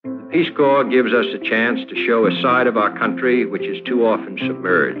Peace Corps gives us a chance to show a side of our country which is too often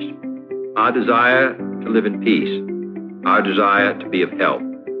submerged. Our desire to live in peace, our desire to be of help.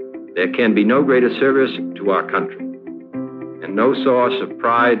 There can be no greater service to our country, and no source of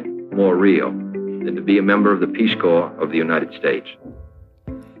pride more real than to be a member of the Peace Corps of the United States.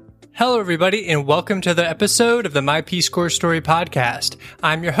 Hello, everybody, and welcome to the episode of the My Peace Corps Story podcast.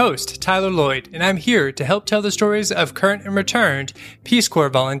 I'm your host, Tyler Lloyd, and I'm here to help tell the stories of current and returned Peace Corps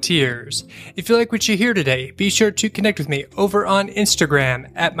volunteers. If you like what you hear today, be sure to connect with me over on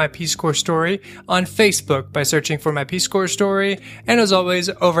Instagram at My Peace Corps Story, on Facebook by searching for My Peace Corps Story, and as always,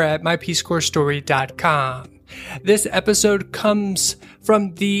 over at mypeacecorpsstory.com. This episode comes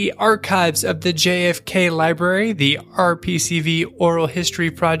from the archives of the JFK Library, the RPCV Oral History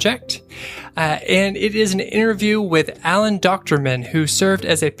Project, and it is an interview with Alan Dochterman, who served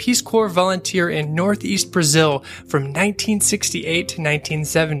as a Peace Corps volunteer in Northeast Brazil from 1968 to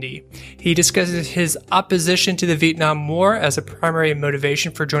 1970. He discusses his opposition to the Vietnam War as a primary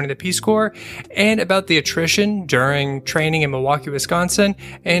motivation for joining the Peace Corps, and about the attrition during training in Milwaukee, Wisconsin,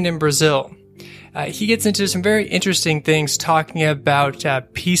 and in Brazil. He gets into some very interesting things talking about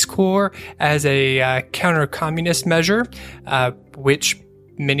Peace Corps as a counter-communist measure, which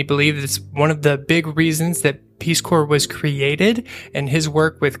many believe is one of the big reasons that Peace Corps was created, and his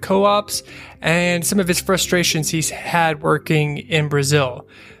work with co-ops, and some of his frustrations he's had working in Brazil.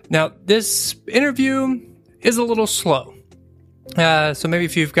 Now, this interview is a little slow. So maybe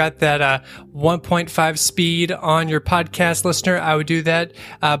if you've got that 1.5 speed on your podcast listener, I would do that.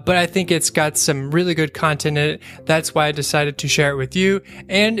 But I think it's got some really good content in it. That's why I decided to share it with you.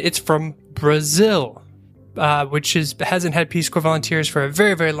 And it's from Brazil, which hasn't had Peace Corps volunteers for a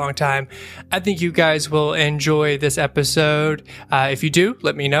very, very long time. I think you guys will enjoy this episode. If you do,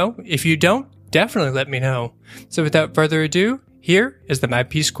 let me know. If you don't, definitely let me know. So without further ado, here is the My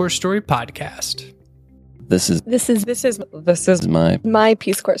Peace Corps Story podcast. This is my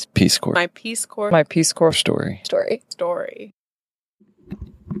Peace Corps. Peace Corps. My Peace Corps. My Peace Corps story. Story.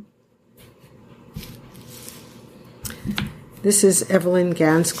 This is Evelyn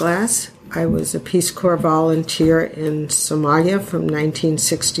Gansglass. I was a Peace Corps volunteer in Somalia from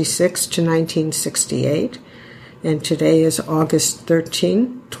 1966 to 1968, and today is August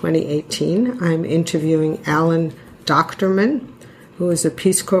 13, 2018. I'm interviewing Alan Dochterman, who was a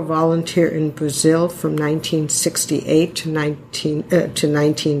Peace Corps volunteer in Brazil from 1968 to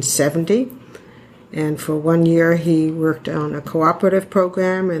 1970. And for 1 year, he worked on a cooperative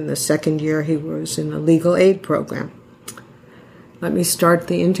program, and the second year, he was in a legal aid program. Let me start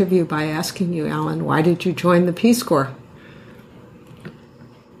the interview by asking you, Alan, why did you join the Peace Corps?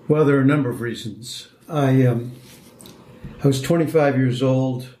 Well, there are a number of reasons. I was 25 years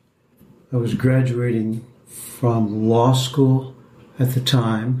old. I was graduating from law school at the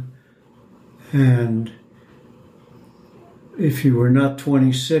time, and if you were not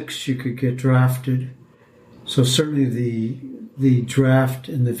 26, you could get drafted. So certainly the draft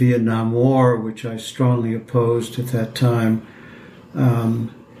in the Vietnam War, which I strongly opposed at that time,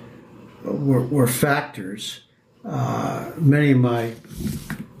 were factors. Many of my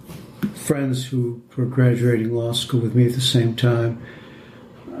friends who were graduating law school with me at the same time,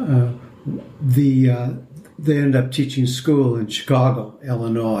 they ended up teaching school in Chicago,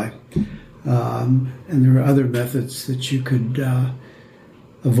 Illinois. And there are other methods that you could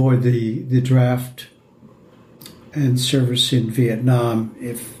avoid the draft and service in Vietnam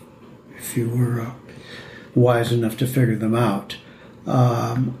if you were wise enough to figure them out.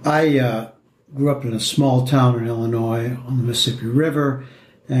 I grew up in a small town in Illinois on the Mississippi River,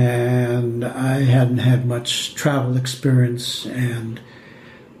 and I hadn't had much travel experience, and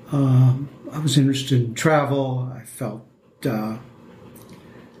I was interested in travel. I felt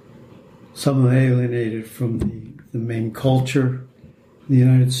somewhat alienated from the main culture in the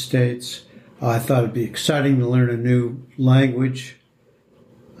United States. I thought it'd be exciting to learn a new language.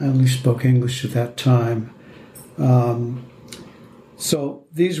 I only spoke English at that time. So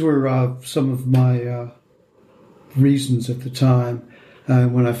these were some of my reasons at the time.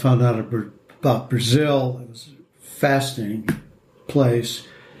 When I found out about Brazil, it was a fascinating place.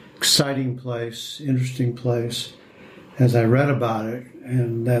 Exciting place, interesting place, as I read about it,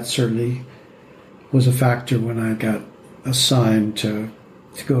 and that certainly was a factor when I got assigned to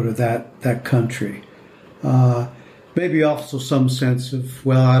go to that country. Maybe also some sense of,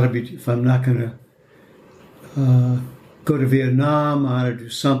 well, I ought to be, if I'm not going to go to Vietnam, I ought to do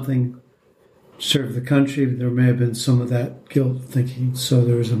something, serve the country. There may have been some of that guilt thinking, so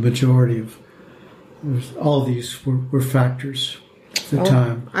there was a majority of, all these were factors at the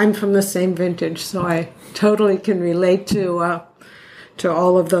time. I'm from the same vintage, so I totally can relate to to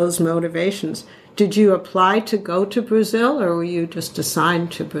all of those motivations. Did you apply to go to Brazil, or were you just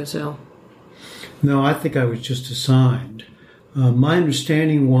assigned to Brazil? No, I think I was just assigned. My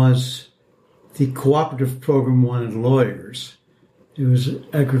understanding was the cooperative program wanted lawyers. It was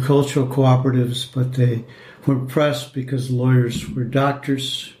agricultural cooperatives, but they weren't pressed because lawyers were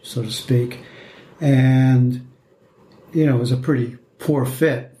doctors, so to speak. And, it was a pretty poor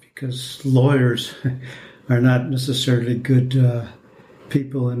fit because lawyers are not necessarily good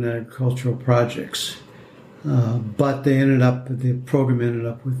people in agricultural projects. But the program ended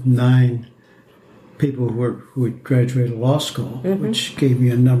up with 9 people who had graduated law school, which gave me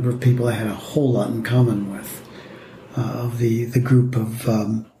a number of people I had a whole lot in common with. Of the group of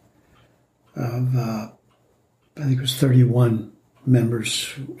I think it was 31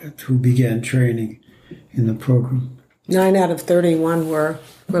 members who began training in the program. 9 out of 31 were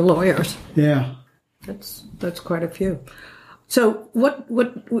lawyers. Yeah, that's quite a few. So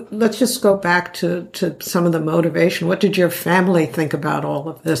let's just go back to some of the motivation. What did your family think about all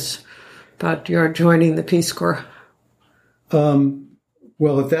of this, about your joining the Peace Corps?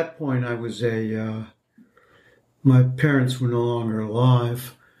 Well, at that point, I was my parents were no longer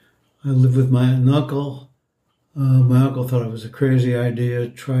alive. I lived with my aunt and uncle. My uncle thought it was a crazy idea,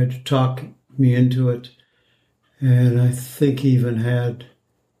 tried to talk me into it, and I think he even had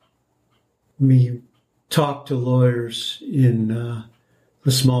me talk to lawyers in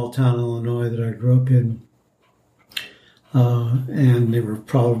the small town, Illinois, that I grew up in. And they were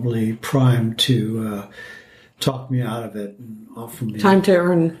probably primed to talk me out of it and offer me time to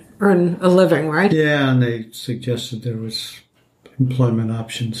earn a living, right? Yeah, and they suggested there was employment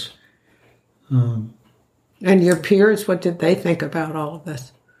options. And your peers, what did they think about all of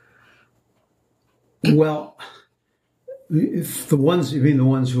this? Well, if the ones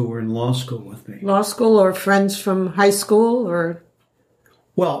who were in law school with me? Law school, or friends from high school, or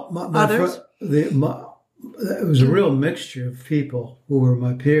others? It was a real mixture of people who were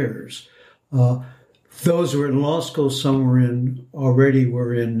my peers. Those who were in law school, some were in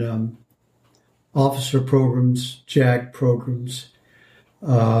officer programs, JAG programs,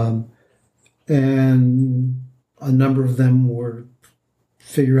 and a number of them were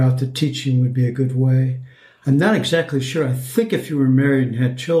figure out that teaching would be a good way. I'm not exactly sure. I think if you were married and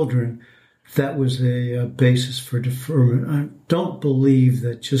had children, that was a basis for deferment. I don't believe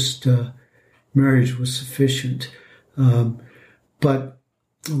that just marriage was sufficient, but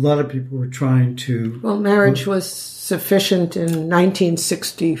a lot of people were trying to... Well, marriage was sufficient in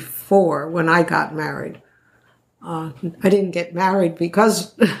 1964 when I got married. I didn't get married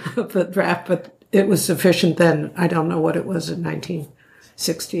because of the draft, but it was sufficient then. I don't know what it was in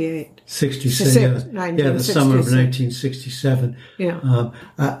 1968. 66, yeah, the summer of 1967. Yeah.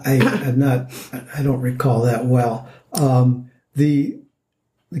 I don't recall that well. The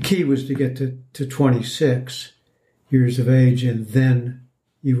key was to get to 26 years of age, and then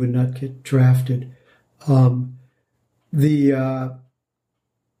you would not get drafted. Some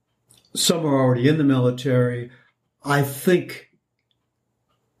are already in the military. I think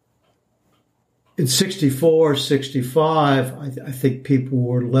in 64, 65, I think people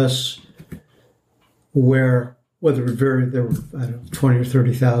were less aware whether there were 20 or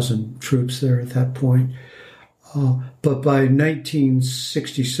 30,000 troops there at that point. But by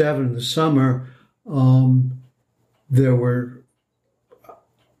 1967, in the summer, there were...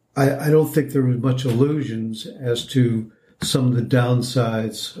 I don't think there was much illusions as to some of the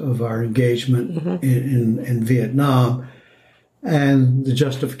downsides of our engagement in Vietnam and the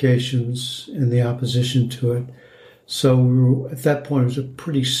justifications and the opposition to it. So at that point, it was a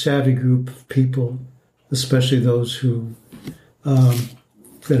pretty savvy group of people, especially those who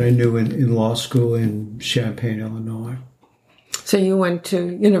that I knew in law school in Champaign, Illinois. So you went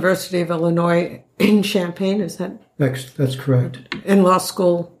to University of Illinois in Champaign, is that? That's correct. In law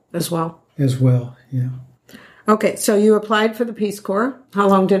school as well? As well, yeah. Okay, so you applied for the Peace Corps. How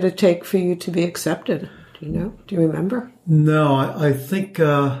long did it take for you to be accepted? Do you know? Do you remember? No, I think...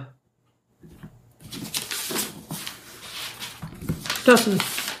 Doesn't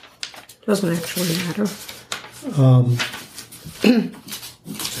actually matter.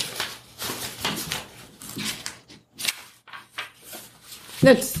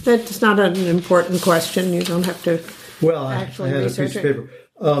 That's not an important question. You don't have to. Well, I had a piece of paper.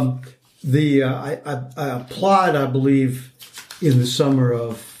 I applied, I believe, in the summer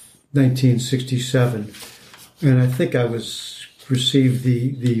of 1967, and I think I received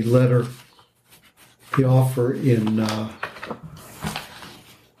the letter, the offer in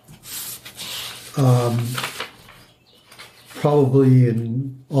probably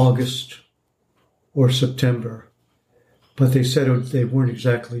in August or September but they said they weren't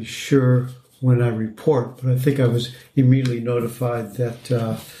exactly sure when I report. But I think I was immediately notified that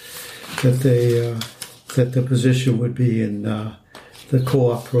the position would be in the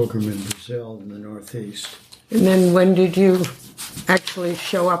co-op program in Brazil in the Northeast. And then when did you actually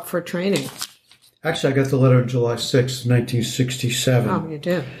show up for training? Actually, I got the letter on July 6th, 1967. Oh, you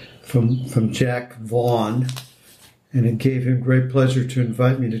did? From Jack Vaughn, and it gave him great pleasure to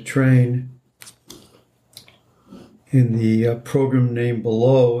invite me to train in the program named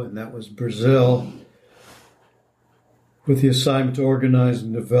below, and that was Brazil, with the assignment to organize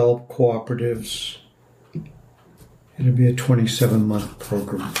and develop cooperatives. It'd be a 27-month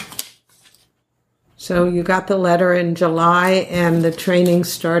program. So you got the letter in July, and the training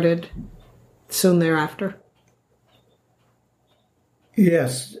started soon thereafter?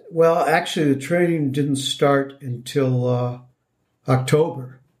 Yes. Well, actually, the training didn't start until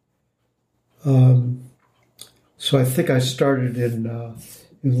October. So I think I started in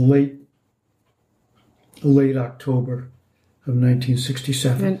late October of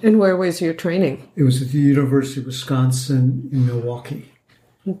 1967. And where was your training? It was at the University of Wisconsin in Milwaukee.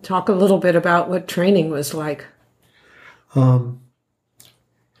 Talk a little bit about what training was like. Well,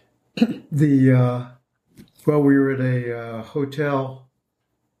 we were at a hotel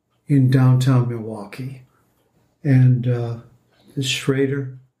in downtown Milwaukee, and this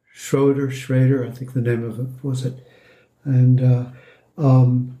Schrader, I think the name of it was it, and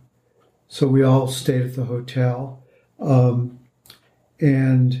so we all stayed at the hotel,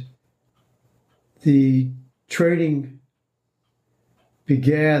 and the training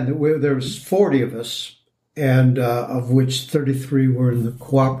began. There was 40 of us, and of which 33 were in the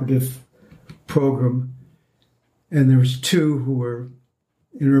cooperative program, and there was 2 who were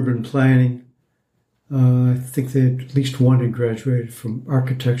in urban planning. I think at least one had graduated from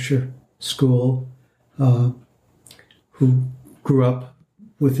architecture school, who grew up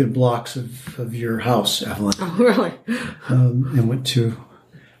within blocks of your house, Evelyn. Oh, really? And went to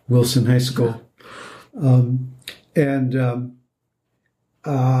Wilson High School. And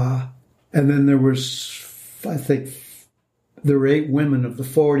then there was, I think, there were 8 women of the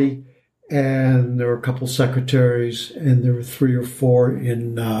 40, and there were a couple secretaries, and there were 3 or 4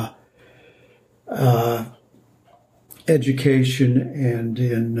 in education and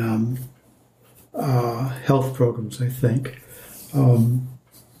in health programs, I think.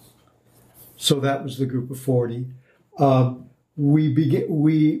 So that was the group of 40.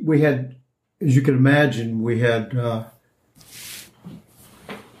 We had, as you can imagine, we had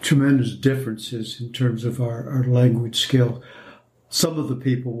tremendous differences in terms of our language skill. Some of the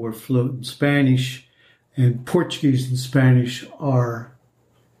people were fluent in Spanish, and Portuguese and Spanish are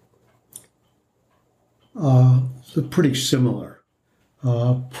pretty similar,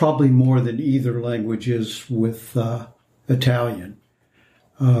 probably more than either language is with Italian.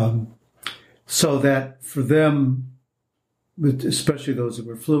 So that for them, especially those that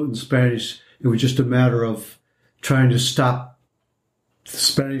were fluent in Spanish, it was just a matter of trying to stop the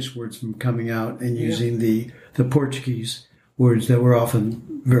Spanish words from coming out and using the Portuguese words that were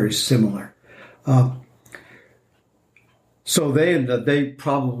often very similar. So they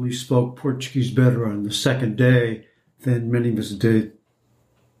probably spoke Portuguese better on the second day than many of us did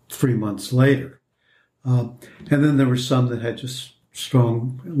 3 months later. And then there were some that had just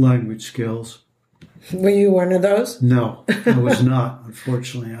strong language skills. Were you one of those? No, I was not,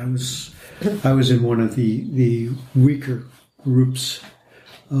 unfortunately. I was in one of the weaker groups.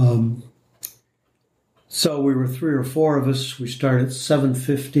 So we were 3 or 4 of us. We started at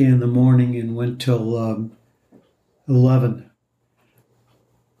 7:50 in the morning and went till 11,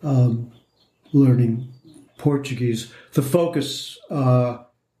 learning Portuguese. The focus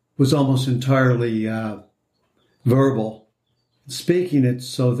was almost entirely verbal, speaking it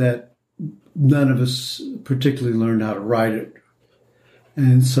so that none of us particularly learned how to write it.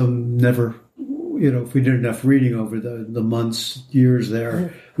 And some never, if we did enough reading over the months, years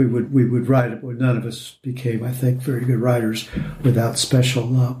there, we would write it, but none of us became, I think, very good writers without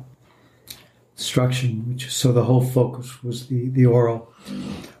special instruction. So the whole focus was the oral.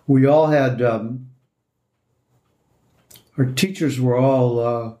 We all had, our teachers were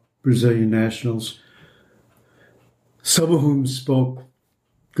all Brazilian nationals, some of whom spoke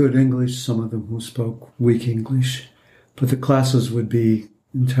good English, some of them who spoke weak English, but the classes would be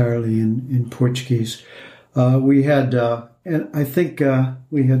entirely in Portuguese. We had, and I think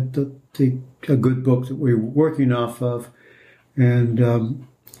we had a good book that we were working off of, and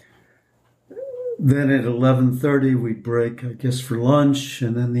then at 11:30 we'd break, I guess, for lunch,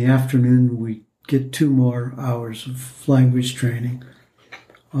 and then the afternoon we'd get 2 more hours of language training.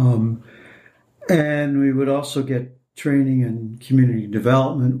 And we would also get training in community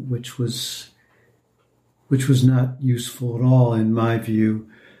development, which was not useful at all in my view.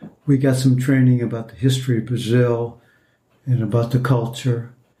 We got some training about the history of Brazil and about the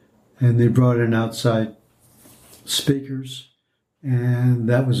culture, and they brought in outside speakers, and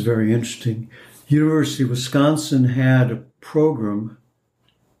that was very interesting. University of Wisconsin had a program.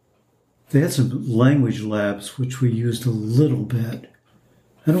 They had some language labs, which we used a little bit.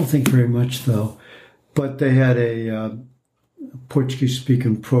 I don't think very much, though. But they had a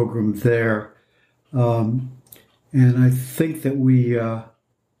Portuguese-speaking program there. And I think that the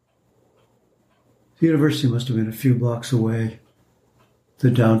university must have been a few blocks away, the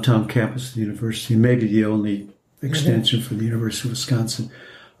downtown campus of the university, maybe the only extension for the University of Wisconsin,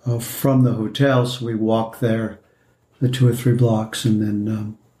 from the hotel. So we walked there the 2 or 3 blocks, and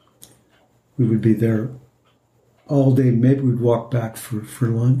then we would be there all day. Maybe we'd walk back for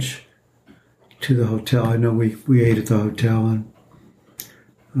lunch to the hotel. I know we ate at the hotel, and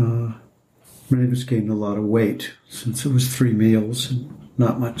many of us gained a lot of weight since it was 3 meals and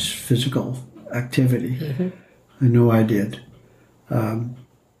not much physical activity. Mm-hmm. I know I did.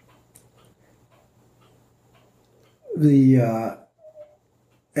 We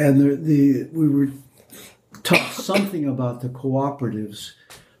were taught something about the cooperatives,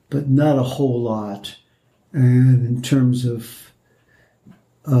 but not a whole lot. And in terms of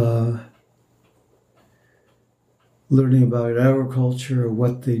learning about agriculture or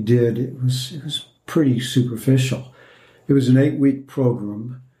what they did, it was pretty superficial. It was an 8-week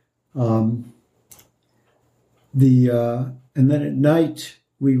program. And then at night,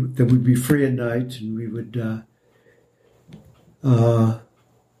 that would be free at night, and we would,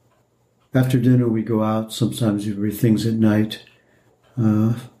 after dinner, we'd go out. Sometimes there'd be things at night.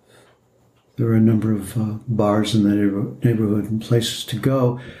 There were a number of bars in the neighborhood and places to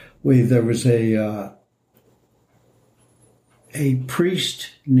go. There was a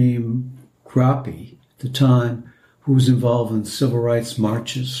priest named Grappi at the time who was involved in civil rights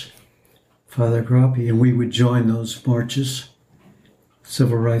marches, Father Grappi, and we would join those marches,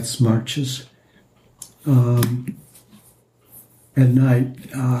 civil rights marches, at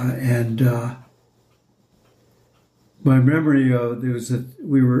night. My memory of there was that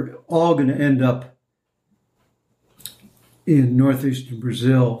we were all going to end up in northeastern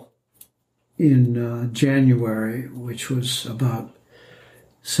Brazil in January, which was about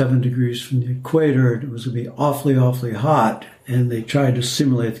 7 degrees from the equator. It was going to be awfully, awfully hot, and they tried to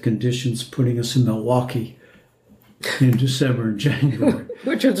simulate the conditions, putting us in Milwaukee in December and January.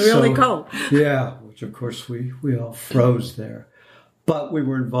 Which was really cold. Yeah, which of course we all froze there. But we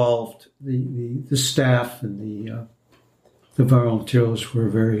were involved, the staff and the volunteers were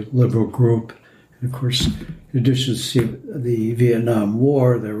a very liberal group. And of course, in addition to the Vietnam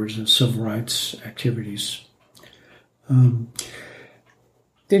War, there was civil rights activities.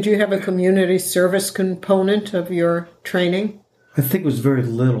 Did you have a community service component of your training? I think it was very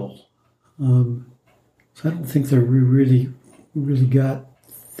little. So I don't think that we really got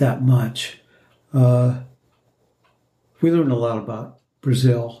that much. We learned a lot about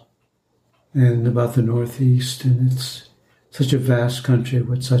Brazil and about the Northeast, and it's such a vast country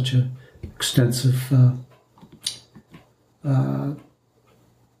with such an extensive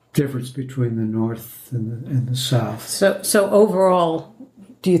difference between the North and the South. So overall,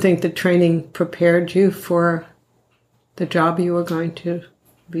 do you think the training prepared you for the job you were going to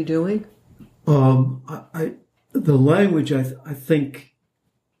be doing? The language, I think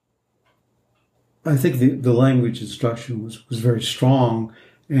the language instruction was very strong,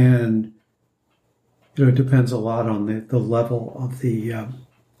 and it depends a lot on the level of the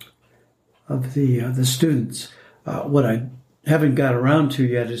students. What I haven't got around to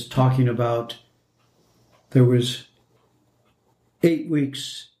yet is talking about there was 8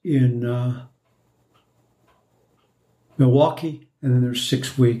 weeks in Milwaukee, and then there's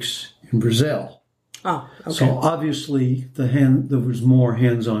 6 weeks in Brazil. Oh, okay. So obviously there was more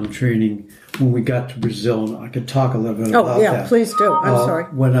hands-on training when we got to Brazil, and I could talk a little bit about that. Oh, yeah, please do. I'm sorry.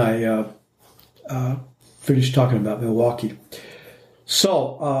 When I finished talking about Milwaukee.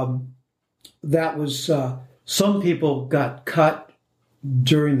 So that was, some people got cut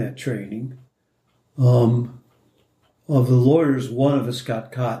during that training. Of the lawyers, one of us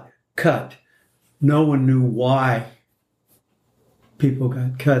got cut. No one knew why people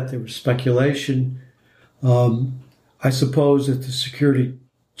got cut. There was speculation. I suppose that the security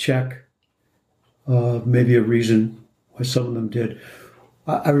check may be a reason why some of them did.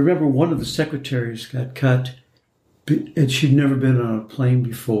 I remember one of the secretaries got cut, and she'd never been on a plane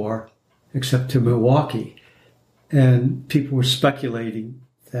before, except to Milwaukee. And people were speculating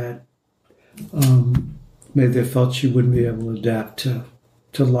that maybe they felt she wouldn't be able to adapt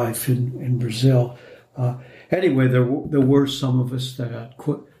to life in Brazil. Anyway, there were some of us that got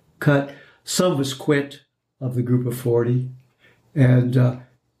cut. Some of us quit of the group of 40. And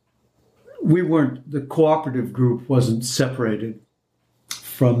we weren't, the cooperative group wasn't separated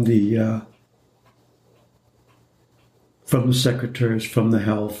from the secretaries, from the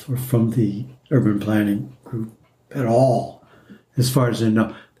health, or from the urban planning group at all, as far as I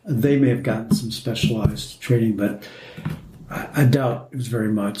know. They may have gotten some specialized training, but I doubt it was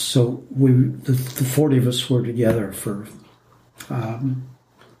very much. So the 40 of us were together for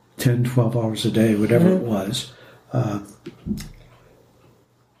 10, 12 hours a day, whatever it was. Hope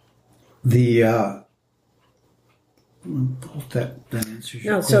that answers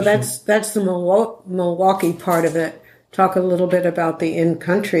your question. So that's the Milwaukee part of it. Talk a little bit about the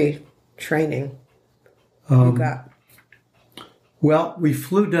in-country training you got. Well, we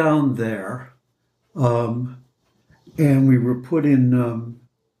flew down there, and we were put in.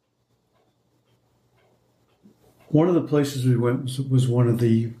 One of the places we went was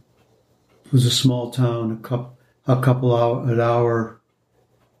a small town, an hour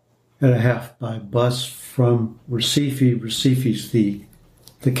and a half by bus from Recife. Recife's the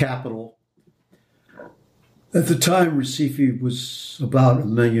capital. At the time, Recife was about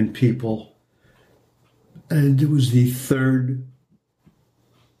 1 million people, and it was the third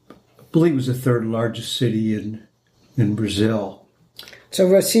largest city in Brazil. So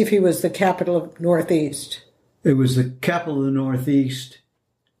Recife was the capital of Northeast. It was the capital of the Northeast.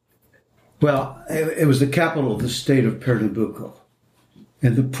 Well, it was the capital of the state of Pernambuco,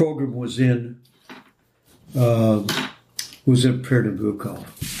 and the program was in Pernambuco.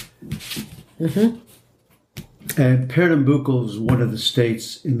 Mm-hmm. And Pernambuco is one of the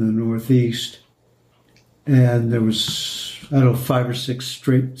states in the Northeast, and there was 5 or 6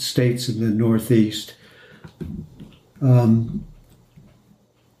 straight states in the Northeast.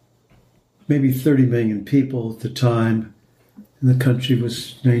 Maybe 30 million people at the time, and the country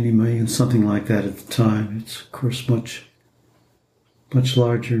was 90 million, something like that at the time. It's, of course, much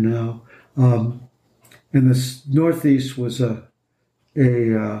larger now. And the Northeast was the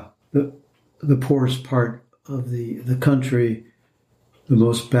poorest part of the country, the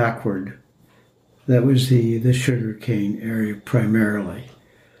most backward. That was the sugarcane area primarily.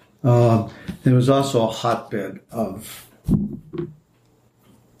 There was also a hotbed of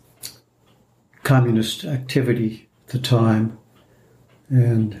communist activity at the time,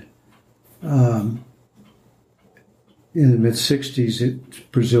 and in the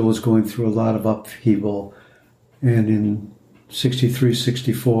mid-60s, Brazil was going through a lot of upheaval, and in 63,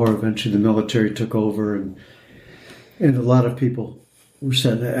 64, eventually the military took over, and a lot of people were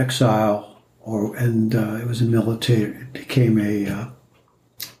sent into exile, it was it became a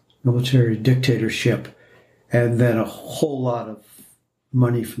military dictatorship, and then a whole lot of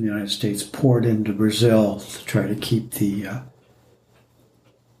money from the United States poured into Brazil to try to keep the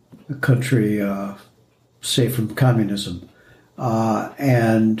country safe from communism,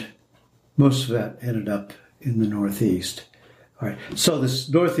 and most of that ended up in the Northeast. All right. So this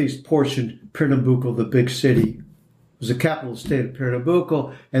Northeast portion, Pernambuco, the big city, was the capital state of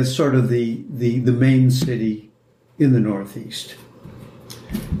Pernambuco and sort of the main city in the Northeast.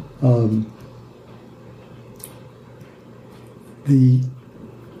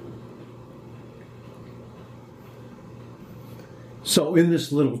 So in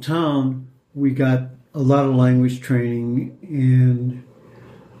this little town, we got a lot of language training, and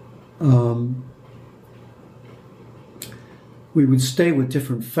we would stay with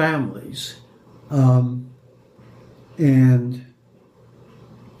different families. And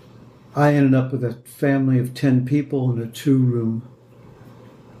I ended up with a family of 10 people in a 2-room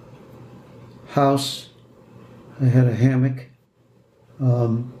house. I had a hammock.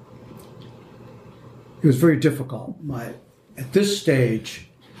 It was very difficult. At this stage,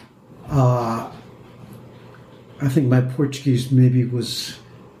 I think my Portuguese maybe was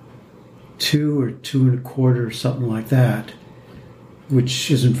 2 or 2 1/4 or something like that,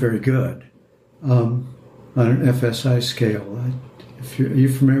 which isn't very good on an FSI scale. Are you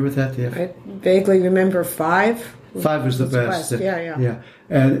familiar with that? I vaguely remember 5. 5 was the best. Yeah.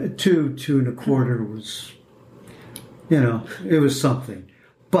 And 2 1/4 was, it was something.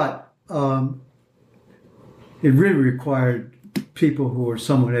 But it really required people who were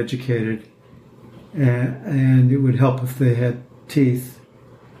somewhat educated, and it would help if they had teeth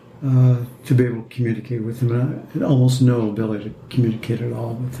to be able to communicate with them. And I had almost no ability to communicate at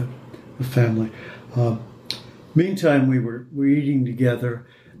all with the family. Meantime, we were eating together,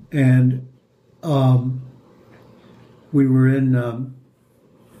 and we were in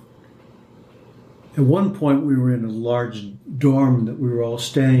at one point we were in a large dorm that we were all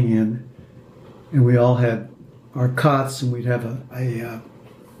staying in, and we all had our cots, and we'd have a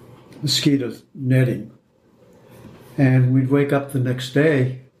mosquito netting. And we'd wake up the next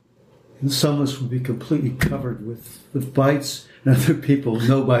day, and some of us would be completely covered with bites, and other people,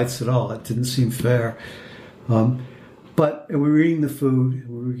 no bites at all. It didn't seem fair. But we were eating the food, and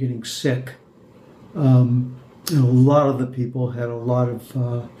we were getting sick. And a lot of the people had a lot of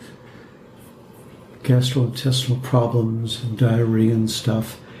gastrointestinal problems and diarrhea and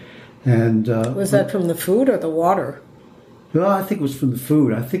stuff. And was that from the food or the water? Well, I think it was from the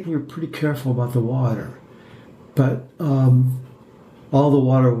food. I think we were pretty careful about the water. But all the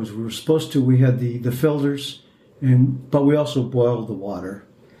water we were supposed to. We had the filters, but we also boiled the water.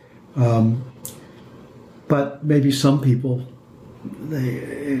 But maybe some people,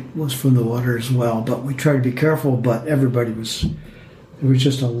 it was from the water as well. But we tried to be careful, but there was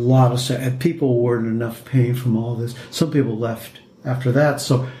just a lot of, and people were in enough pain from all this. Some people left after that.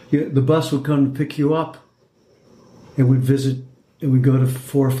 So the bus would come to pick you up, and we'd visit, and we'd go to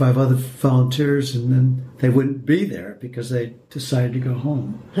 4 or 5 other volunteers, and then they wouldn't be there because they decided to go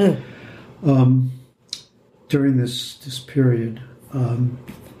home. During this period, and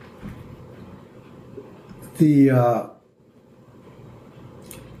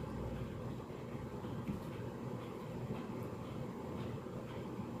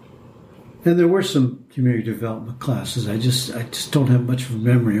there were some community development classes. I just don't have much of a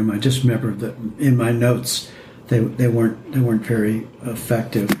memory of them. I just remember that in my notes they weren't very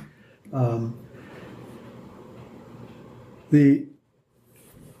effective.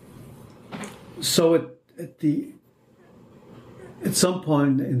 At some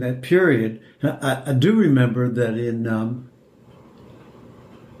point in that period, I do remember that in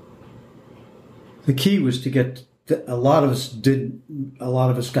the key was to get. A lot of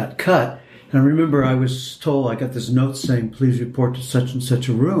us got cut. And I remember I was told, I got this note saying, please report to such and such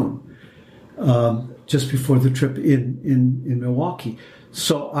a room, just before the trip in Milwaukee.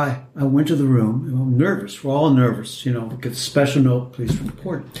 So I went to the room, I'm nervous, we're all nervous, we get a special note, please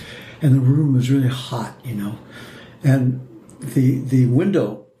report. And the room was really hot, and the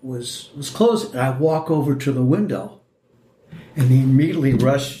window was closed. And I walk over to the window, and he immediately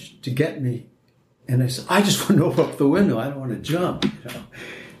rushed to get me. And I said, I just want to open up the window. I don't want to jump,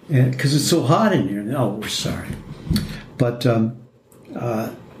 and because it's so hot in here. Oh, we're sorry. But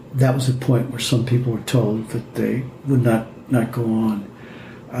that was a point where some people were told that they would not go on.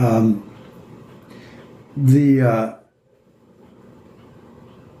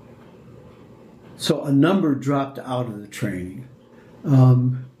 So a number dropped out of the training,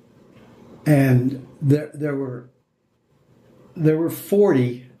 and there were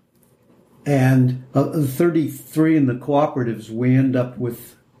 40. And 33 in the cooperatives, we end up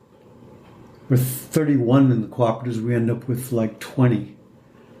with 31 in the cooperatives, we end up with like 20.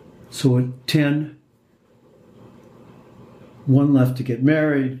 So at 10, one left to get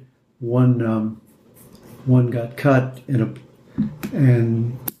married, one got cut,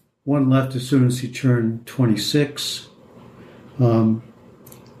 and one left as soon as he turned 26.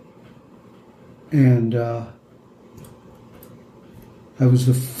 I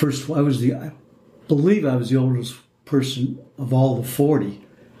believe I was the oldest person of all the 40,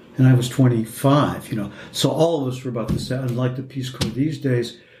 and I was 25, So all of us were about the same. Unlike the Peace Corps these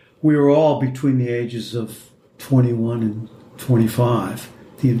days, we were all between the ages of 21 and 25,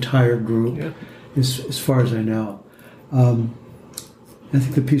 the entire group, as far as I know. I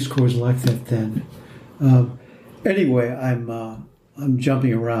think the Peace Corps was like that then. Anyway, I'm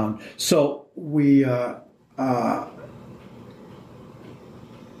jumping around. So we...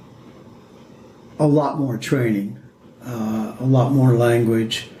 a lot more training, a lot more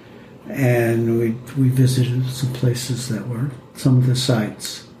language, and we visited some places that were some of the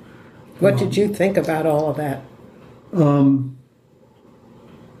sites. What did you think about all of that?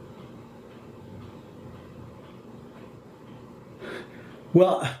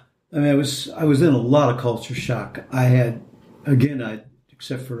 Well, I mean, I was in a lot of culture shock. I had,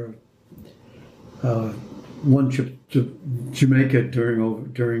 except for one trip to Jamaica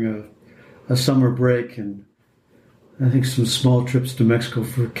during a summer break, and I think some small trips to Mexico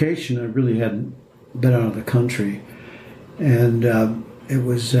for vacation. I really hadn't been out of the country, and it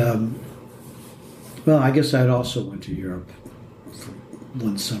was I guess I'd also went to Europe for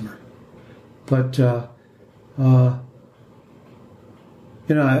one summer, but I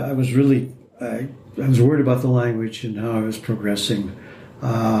was really I was worried about the language and how I was progressing,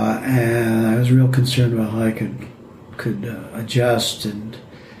 and I was real concerned about how I could adjust. And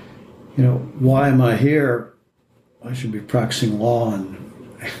why am I here? I should be practicing law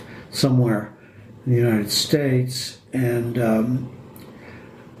somewhere, in the United States, and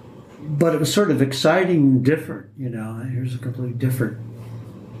but it was sort of exciting and different. Here's a completely different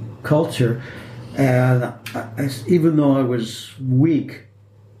culture, and even though I was weak,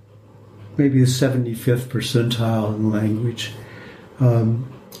 maybe the 75th percentile in language,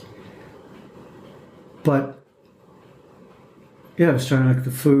 but yeah, I was trying to like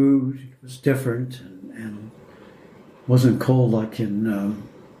the food. It was different and wasn't cold like in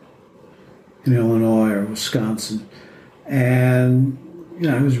Illinois or Wisconsin. And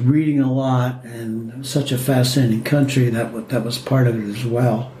I was reading a lot, and it was such a fascinating country. That was part of it as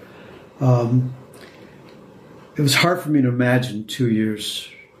well. It was hard for me to imagine 2 years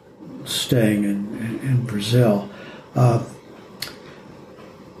staying in Brazil.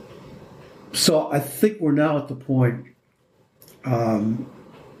 So I think we're now at the point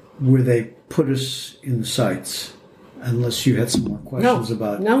where they put us in the sites, unless you had some more questions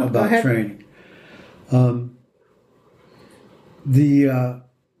about training.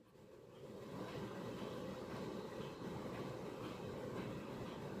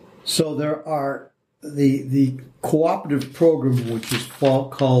 So there are the cooperative program, which is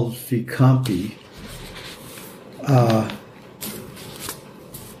called FICAMPI.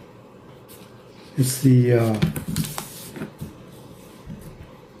 It's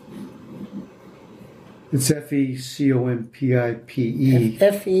it's FECOMPIPE.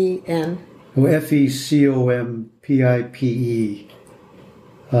 FEN. Oh, FECOMPIPE.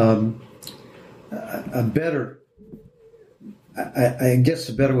 I guess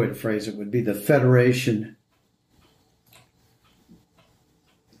a better way to phrase it would be the Federation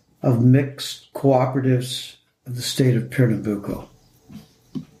of Mixed Cooperatives of the State of Pernambuco.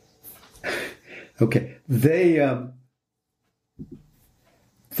 Okay, there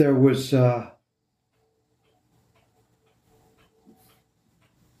was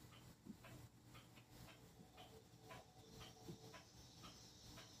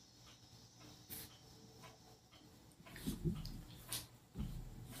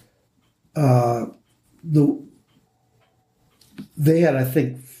they had, I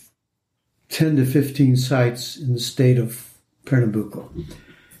think, 10 to 15 sites in the state of Pernambuco.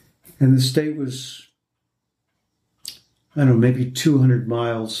 And the state was, I don't know, maybe 200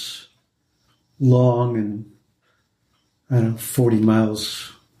 miles long and, 40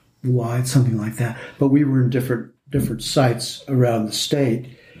 miles wide, something like that. But we were in different sites around the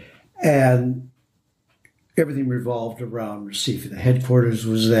state. And everything revolved around Recife. The headquarters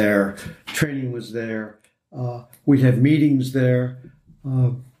was there, training was there, we'd have meetings there,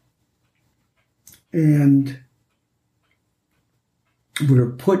 and we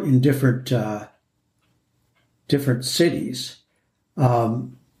were put in different cities. I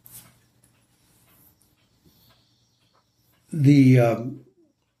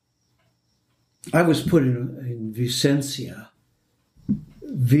was put in Vicencia,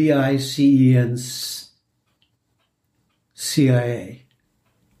 VICENCIA,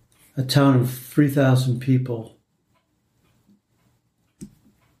 a town of 3,000 people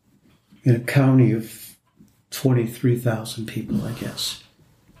in a county of 23,000 people, I guess.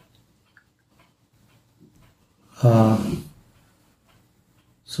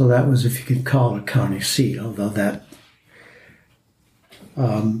 So that was, if you could call it a county seat, although that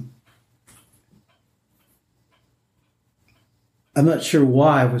I'm not sure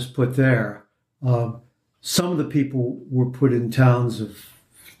why I was put there. Some of the people were put in towns of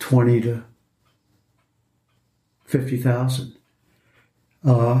 20 to 50,000.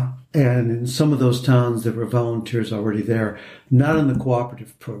 And in some of those towns, there were volunteers already there, not in the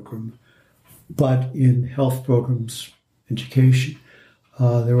cooperative program, but in health programs, education.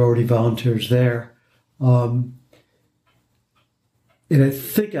 There were already volunteers there. And I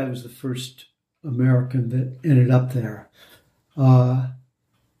think I was the first American that ended up there.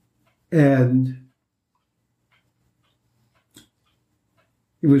 And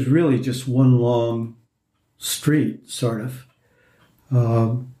it was really just one long street, sort of.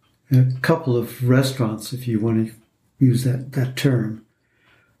 And a couple of restaurants, if you want to use that term.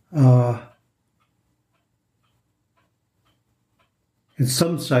 And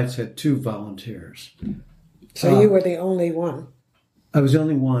some sites had 2 volunteers. So you were the only one? I was the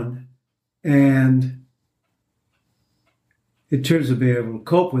only one. And in terms of being able to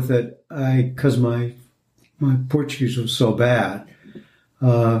cope with it, because my Portuguese was so bad,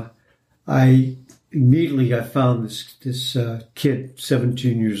 I found this kid,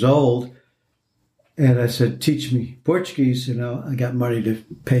 17 years old, and I said, "Teach me Portuguese." I got money to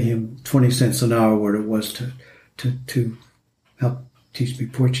pay him 20 cents an hour, what it was to help teach me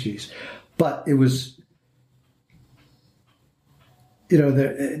Portuguese. But it was,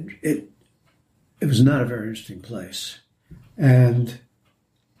 it was not a very interesting place. And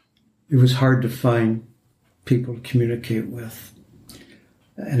it was hard to find people to communicate with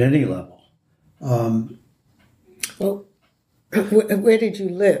at any level. Well, where did you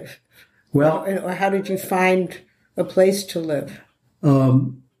live? Well, Or how did you find a place to live?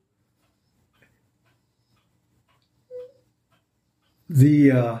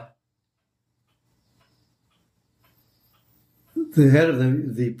 The head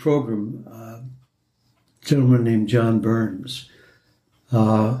of the program, a gentleman named John Burns,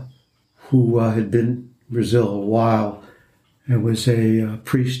 who had been in Brazil a while and was a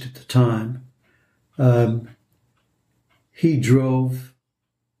priest at the time, he drove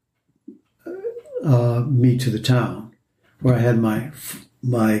me to the town where I had my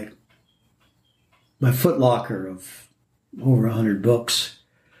foot locker of over 100 books.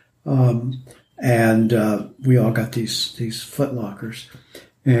 And we all got these foot lockers,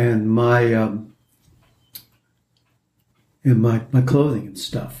 and my clothing and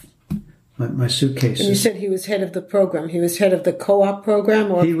stuff, my suitcases. And you said he was head of the program. He was head of the co-op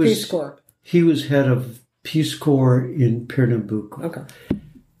program or Peace Corps? He was head of Peace Corps in Pernambuco. Okay.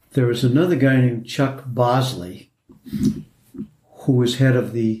 There was another guy named Chuck Bosley who was head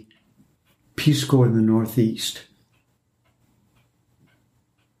of the Peace Corps in the Northeast.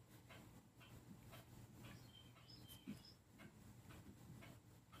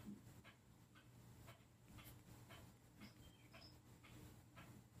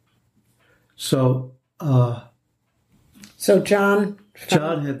 So John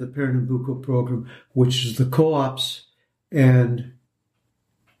had the Pernambuco program, which is the co-ops and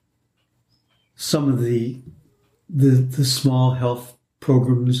some of the small health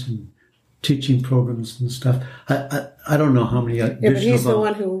programs and teaching programs and stuff. I don't know how many additional. Yeah, but he's the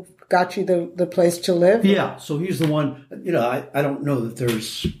one who got you the place to live? Yeah, so he's the one, I don't know that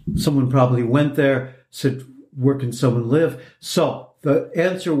there's, someone probably went there, said, where can someone live? So the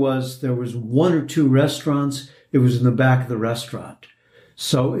answer was there was one or two restaurants. It was in the back of the restaurant.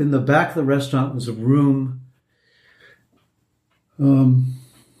 So in the back of the restaurant was a room,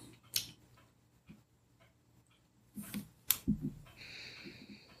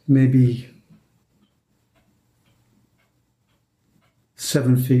 maybe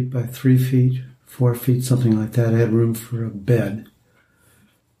 7 feet by 3 feet, 4 feet, something like that. I had room for a bed.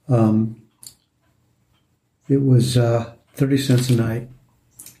 It was 30 cents a night.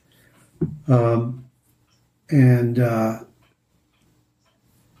 And I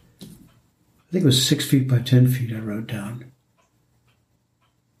think it was 6 feet by 10 feet I wrote down.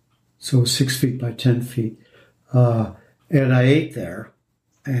 So it was 6 feet by 10 feet. And I ate there,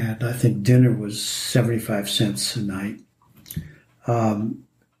 and I think dinner was 75 cents a night. So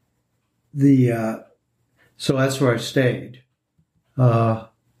that's where I stayed.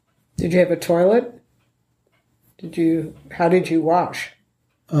 Did you have a toilet? How did you wash?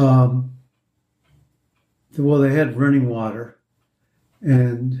 Well, they had running water,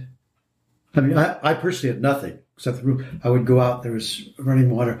 and I mean, I personally had nothing except the room. I would go out, there was running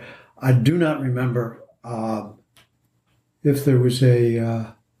water. I do not remember if there was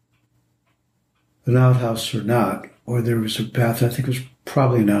an outhouse or not, or there was a bath. I think it was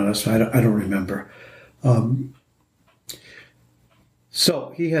probably an outhouse. I don't remember.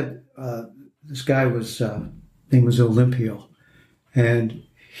 So he had, this guy was, name was Olympio, and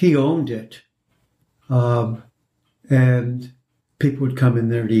he owned it. And people would come in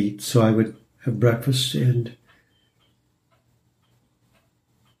there to eat. So I would have breakfast and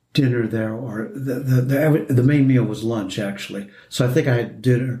dinner there, or the main meal was lunch, actually. So I think I had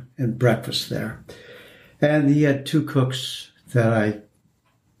dinner and breakfast there. And he had two cooks that I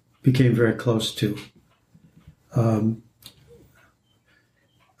became very close to, who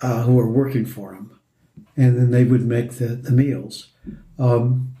were working for him. And then they would make the meals.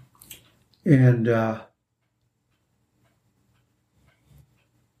 So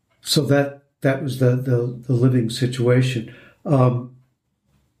that was the living situation.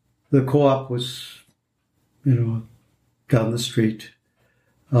 The co-op was, down the street.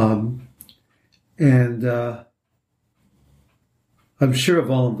 And I'm sure of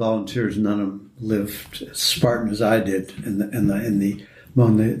all the volunteers, none of them lived as Spartan as I did in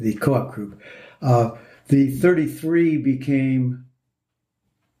the co-op group. The 33 became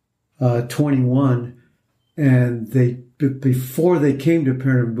 21, and before they came to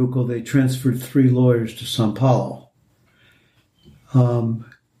Pernambuco, they transferred 3 lawyers to São Paulo. And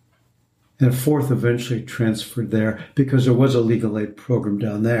a fourth eventually transferred there because there was a legal aid program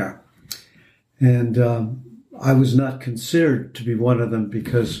down there. And I was not considered to be one of them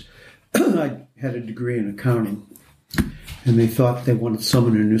because I had a degree in accounting. And they thought they wanted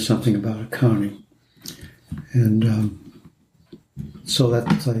someone who knew something about accounting. And so that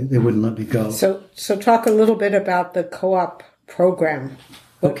they wouldn't let me go. So talk a little bit about the co-op program.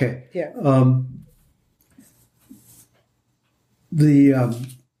 Okay. Yeah. The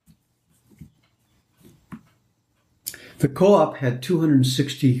co-op had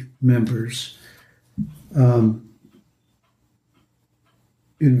 260 members in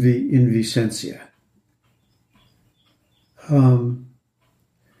Vicencia, of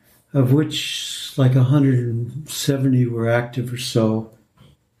which like 170 were active or so,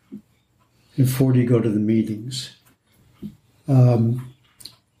 and 40 go to the meetings. And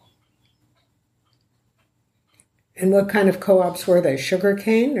what kind of co-ops were they?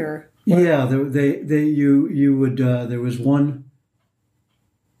 Sugarcane or? What? Yeah, you would. There was one.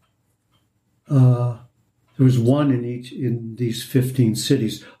 There was one in these 15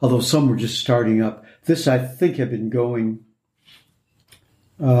 cities, although some were just starting up. This, I think, had been going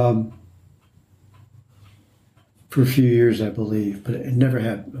for a few years, I believe, but it never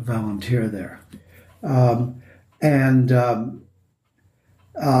had a volunteer there.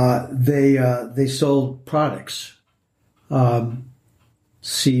 They sold products.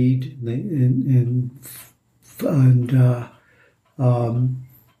 Seed and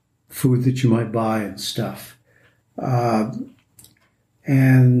food that you might buy and stuff,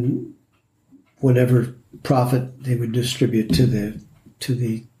 and whatever profit they would distribute to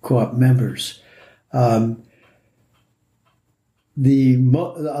the co-op members. The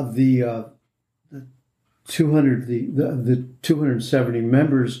 270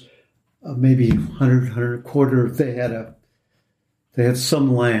 members, maybe 100 a quarter, they had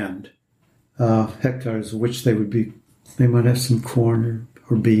some land, hectares, of which they might have some corn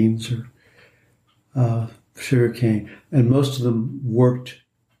or beans or sugarcane. And most of them worked.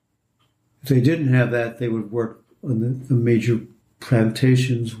 If they didn't have that, they would work on the major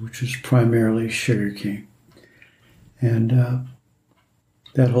plantations, which was primarily sugarcane. And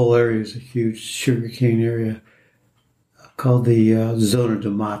that whole area is a huge sugarcane area called the Zona de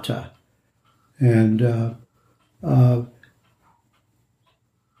Mata. And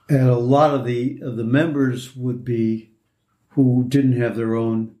a lot of the members would be who didn't have their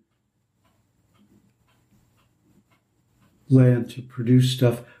own land to produce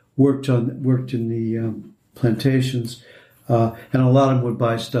stuff, worked in the plantations, and a lot of them would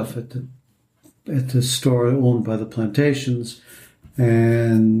buy stuff at the store owned by the plantations,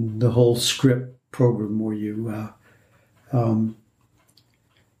 and the whole script program where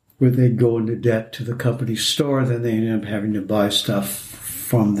they'd go into debt to the company store, then they ended up having to buy stuff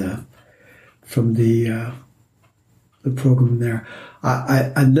from the program there.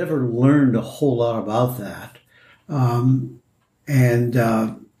 I never learned a whole lot about that, and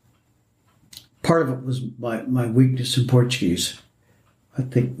part of it was my weakness in Portuguese. I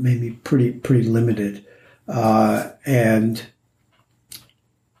think made me pretty limited, and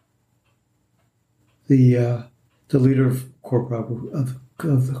the leader of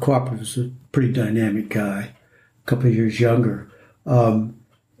the cooperative was a pretty dynamic guy, a couple of years younger.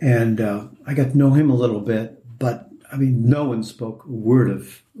 And I got to know him a little bit, but I mean, no one spoke a word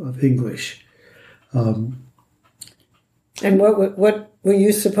of English. And what were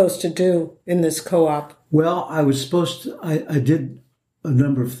you supposed to do in this co-op? Well, I was supposed to. I did a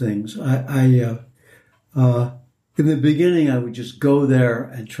number of things. In the beginning, I would just go there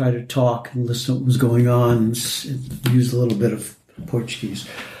and try to talk and listen to what was going on and use a little bit of Portuguese.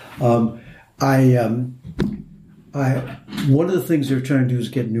 One of the things they were trying to do is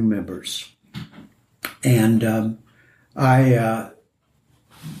get new members. And I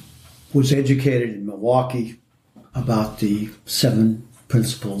was educated in Milwaukee about the 7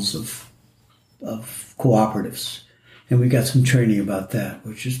 principles of cooperatives. And we got some training about that,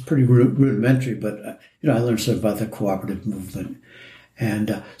 which is pretty rudimentary, but I learned something about the cooperative movement.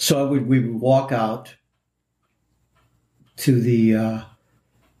 And so we would walk out to the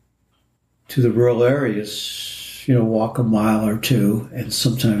rural areas, walk a mile or two, and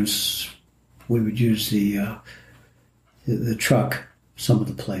sometimes we would use the truck some of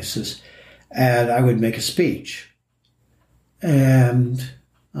the places, and I would make a speech, and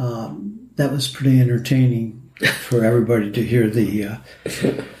that was pretty entertaining for everybody to hear the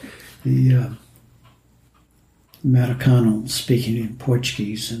Americano speaking in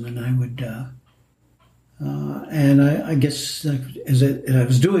Portuguese, and then I would. And I guess as I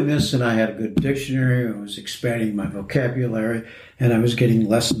was doing this, and I had a good dictionary, I was expanding my vocabulary, and I was getting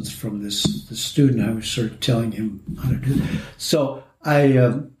lessons from the student. I was sort of telling him how to do it. So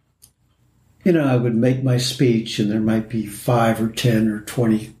I would make my speech, and there might be 5 or 10 or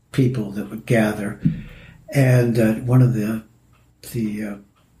 20 people that would gather, and one of the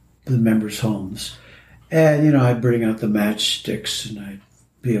members' homes, And, I'd bring out the matchsticks and I'd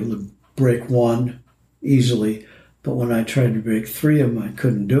be able to break one easily. But when I tried to break 3 of them, I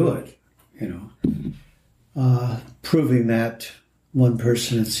couldn't do it, proving that one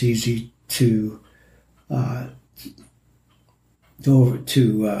person, it's easy to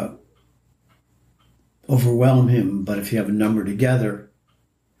overwhelm him. But if you have a number together,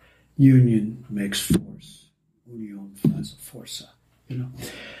 union makes force. Union faz força,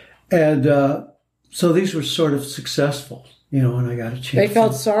 And so these were sort of successful, and I got a chance. They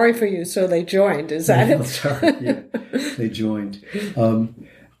felt sorry for you, so they joined. Is that it? Sorry, yeah, they joined.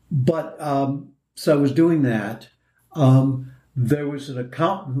 So I was doing that. There was an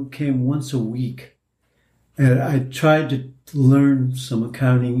accountant who came once a week, and I tried to learn some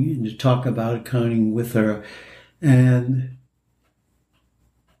accounting and to talk about accounting with her. And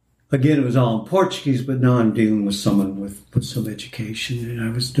again, it was all in Portuguese, but now I'm dealing with someone with some education, and I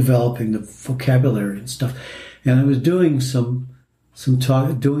was developing the vocabulary and stuff. And I was doing some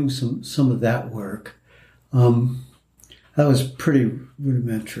of that work. That was pretty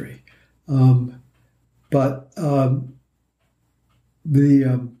rudimentary.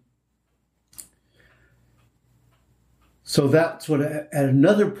 So that's what, at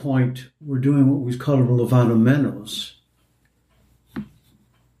another point, we're doing what we call levantamentos.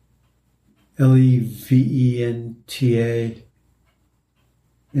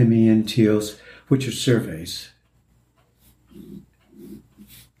 Levantamentos, which are surveys.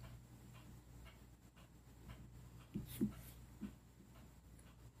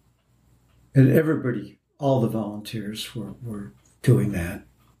 And everybody, all the volunteers were doing that.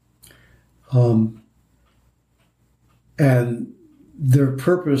 And their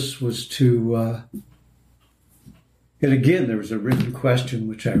purpose was to, and again, there was a written question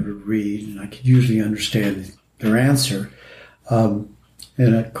which I would read, and I could usually understand their answer. And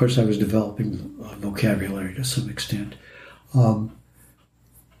of course, I was developing vocabulary to some extent. And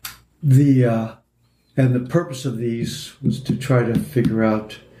the purpose of these was to try to figure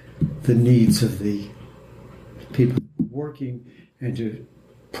out the needs of the people working and to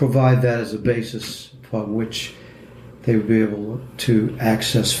provide that as a basis upon which they would be able to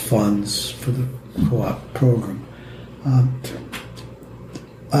access funds for the co-op program.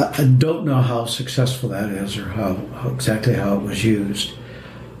 I don't know how successful that is or how exactly how it was used.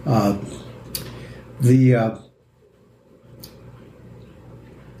 But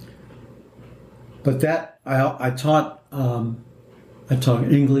that I taught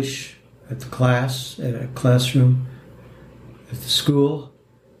English at the classroom, at the school,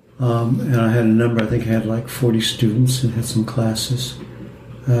 and I had a number. I think I had like 40 students and had some classes.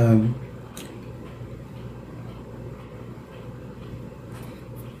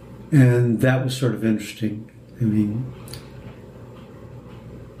 And that was sort of interesting. I mean,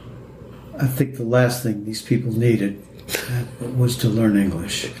 I think the last thing these people needed was to learn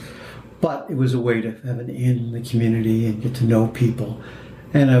English. But it was a way to have an in the community and get to know people.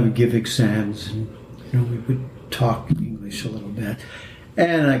 And I would give exams and, we would talk English a little bit.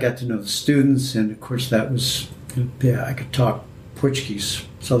 And I got to know the students, and of course that was, I could talk Portuguese,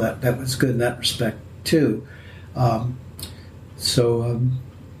 so that was good in that respect too. I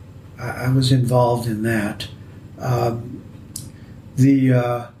was involved in that.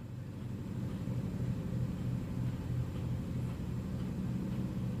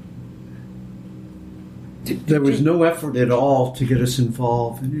 There was no effort at all to get us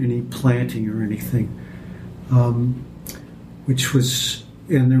involved in any planting or anything, which was,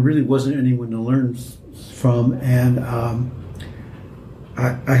 and there really wasn't anyone to learn from, and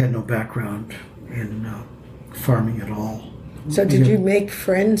I had no background in farming at all. So did you make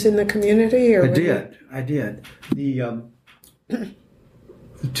friends in the community? Or I did. The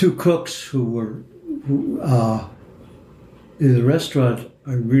two cooks who were in the restaurant,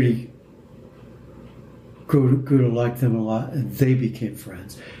 I really grew to like them a lot, and they became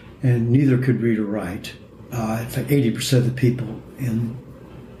friends. And neither could read or write. In fact, 80% of the people in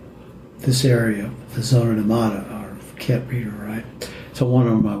this area, the Zona Namada, can't read or write. So one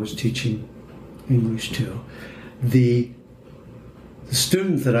of them I was teaching English to. The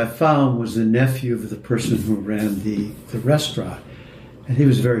student that I found was the nephew of the person who ran the restaurant, and he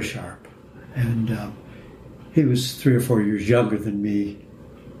was very sharp. And he was 3 or 4 years younger than me,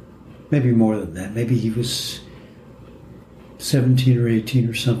 maybe more than that. Maybe he was 17 or 18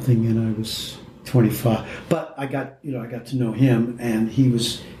 or something, and I was 25. But I got to know him, and he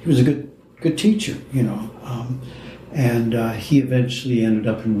was a good teacher, and he eventually ended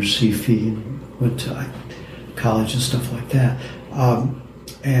up in Recife and went to college and stuff like that.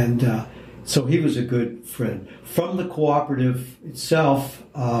 So he was a good friend. From the cooperative itself,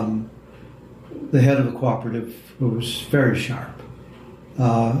 the head of the cooperative, who was very sharp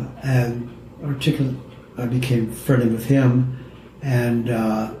and articulate. I became friendly with him, and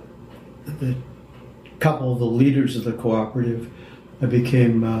the couple of the leaders of the cooperative, I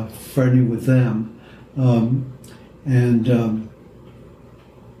became friendly with them, and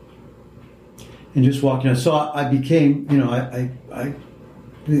just walking out. So I became, I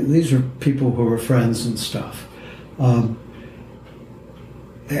these were people who were friends and stuff.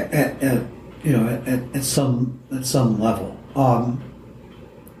 At some level.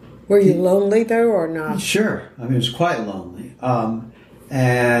 Were you lonely though, or not? Sure. I mean, it was quite lonely.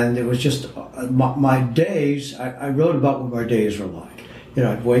 And it was just my days. I wrote about what my days were like.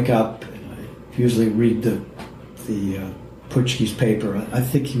 I'd wake up and I'd usually read the Portuguese paper. I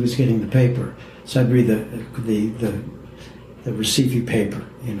think he was getting the paper, so I'd read the Recife paper.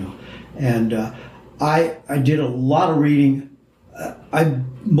 And I did a lot of reading.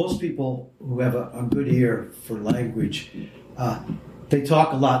 Most people who have a good ear for language, they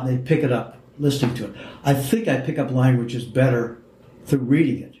talk a lot and they pick it up listening to it. I think I pick up languages better through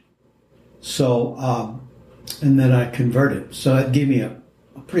reading it. So, and then I convert it. So it gave me a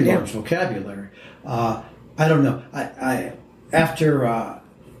pretty large vocabulary. I don't know. I after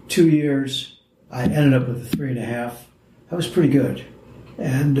 2 years, I ended up with a 3.5. That was pretty good.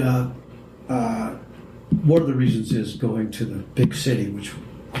 And one of the reasons is going to the big city, which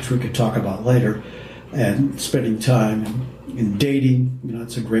we could talk about later, and spending time in dating.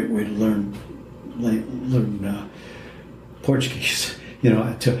 It's a great way to learn Portuguese.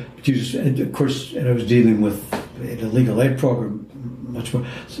 Of course, and I was dealing with a legal aid program, much more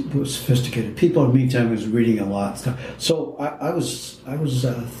sophisticated people. In the meantime, I was reading a lot of stuff. So I was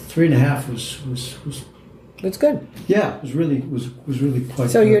 3.5 was. It's good. Yeah, it was really quite.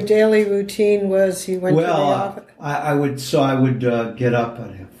 So good. your daily routine was you went to the office? I would get up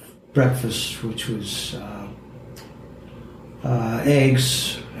and have breakfast, which was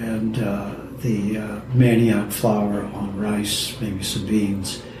eggs and the manioc flour on rice, maybe some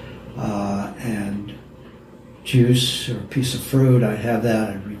beans, and juice or a piece of fruit. I'd have that.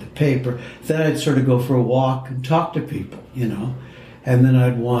 I'd read the paper. Then I'd sort of go for a walk and talk to people, and then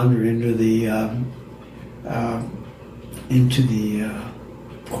I'd wander into the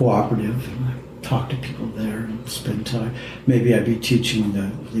cooperative and talk to people there and spend time. Maybe I'd be teaching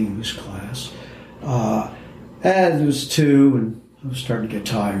the English class. And it was 2, and I was starting to get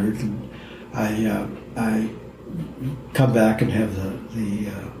tired, and I come back and have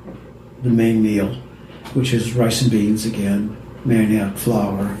the main meal, which is rice and beans again, manioc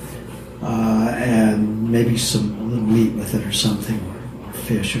flour, and maybe a little meat with it or something, or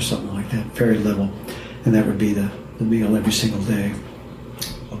fish or something like that, very little. And that would be the meal every single day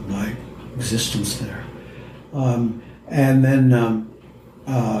of my existence there. And then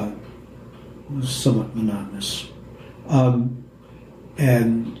it was somewhat monotonous.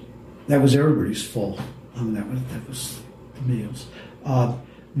 And that was everybody's fault. That was the meals.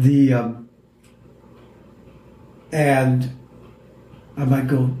 And I might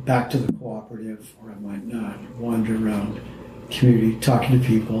go back to the cooperative, or I might not, wander around the community talking to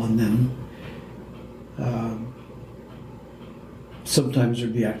people, and then sometimes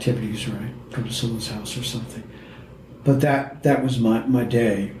there'd be activities, right? Go to someone's house or something. But that was my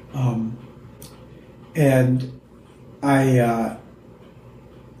day. And I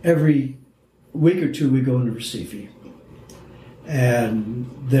every week or 2 we go into Recife, and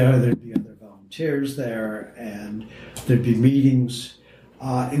there'd be other volunteers there, and there'd be meetings.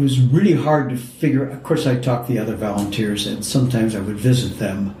 It was really hard to figure. Of course, I talked to the other volunteers, and sometimes I would visit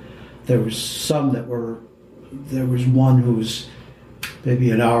them. There was some there was one who was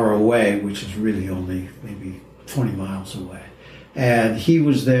maybe an hour away, which is really only maybe 20 miles away. And he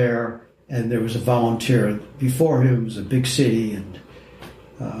was there, and there was a volunteer. Before him was a big city, and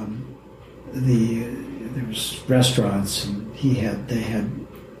there was restaurants, and they had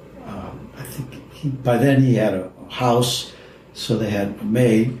I think by then he had a house, so they had a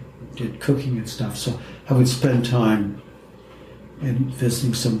maid, did cooking and stuff. So I would spend time and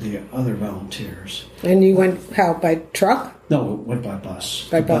visiting some of the other volunteers. And you went how, by truck? No, it went by bus.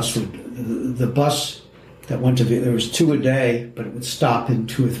 By bus. The bus that went to there was 2 a day, but it would stop in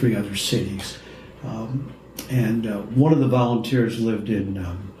 2 or 3 other cities. And one of the volunteers lived in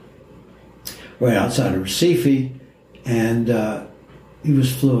right outside of Recife, and he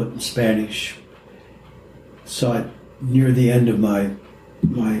was fluent in Spanish. So near the end of my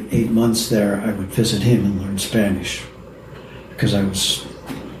 8 months there, I would visit him and learn Spanish, because I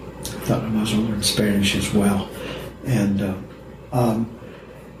thought I might as well learn Spanish as well. And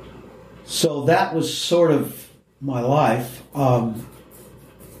so that was sort of my life.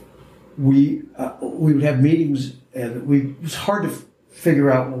 we would have meetings, and it was hard to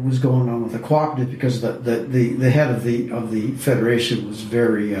figure out what was going on with the cooperative because the head of the federation was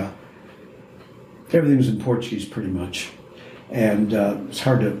very everything was in Portuguese pretty much, and it's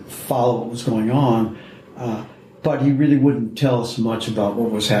hard to follow what was going on. But he really wouldn't tell us much about what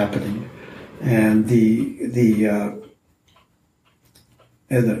was happening, and we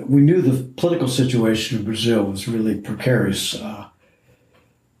knew the political situation in Brazil was really precarious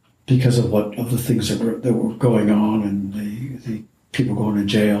because of the things that were going on, and the people going to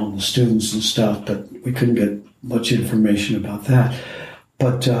jail and the students and stuff. But we couldn't get much information about that.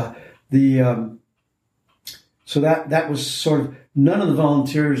 But so that was sort of, none of the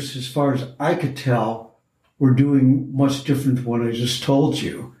volunteers, as far as I could tell, were doing much different than what I just told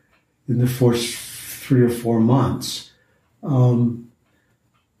you in the first 3 or 4 months.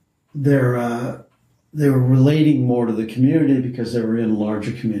 They were relating more to the community because they were in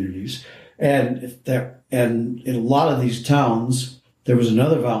larger communities, and in a lot of these towns there was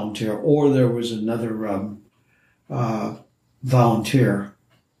another volunteer, or there was another volunteer.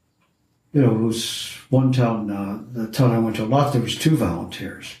 Who's one town, the town I went to a lot, there was 2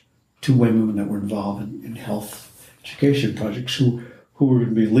 volunteers, 2 women that were involved in health education projects who were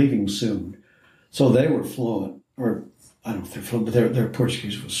going to be leaving soon. So they were fluent, or I don't know if they're fluent, but their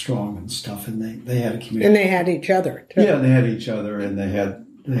Portuguese was strong and stuff, and they had a community. And they had each other, too. Yeah, they had each other, and they had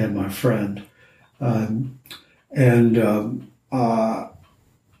my friend. And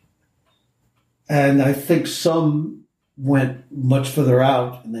I think some went much further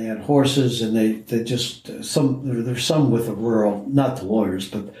out, and they had horses, and they just there's some with the rural, not the lawyers,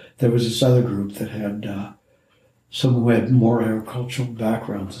 but there was this other group that had some who had more agricultural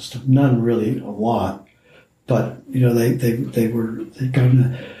backgrounds and stuff. None really a lot, but they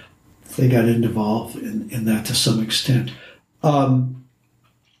got involved in that to some extent.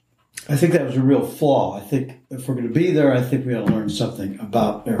 I think that was a real flaw. I think if we're going to be there, I think we ought to learn something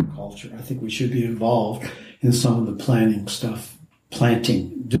about agriculture. I think we should be involved in some of the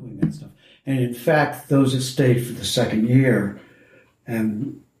planting, doing that stuff. And in fact, those that stayed for the second year,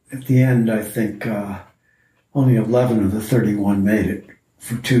 and at the end, I think only 11 of the 31 made it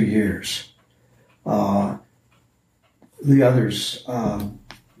for 2 years. The others, I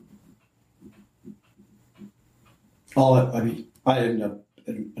ended up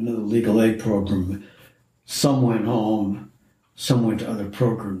in another legal aid program. Some went home, some went to other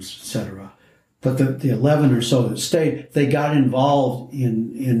programs, etc. But the 11 or so that stayed, they got involved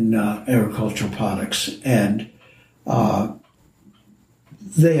in agricultural products, and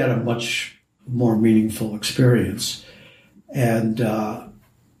they had a much more meaningful experience. And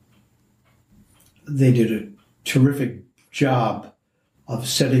they did a terrific job of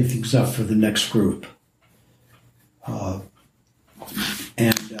setting things up for the next group.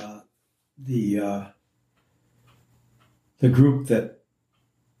 The group that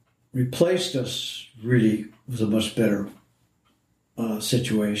replaced us really was a much better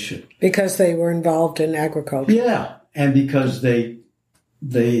situation because they were involved in agriculture. Yeah, and because they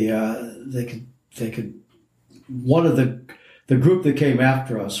could. One of the group that came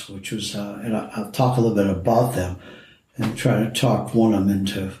after us, which was, and I'll talk a little bit about them, and try to talk one of them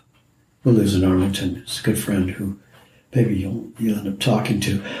into, who lives in Arlington. It's a good friend who maybe you'll end up talking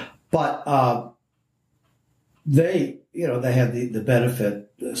to, but they had the benefit.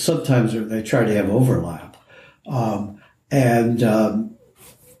 Sometimes they try to have overlap, and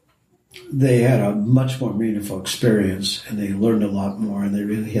they had a much more meaningful experience, and they learned a lot more, and they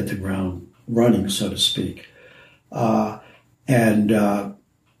really hit the ground running, so to speak.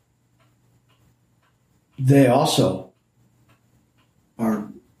 They also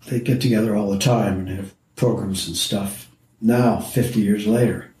they get together all the time and have programs and stuff now, 50 years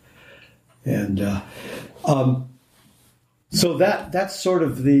later. And so that's sort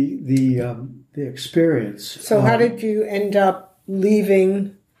of the experience. So how did you end up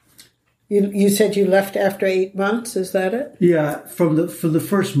leaving? You said you left after 8 months. Is that it? Yeah, for the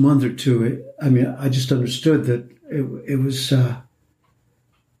first month or two. I just understood that it was. I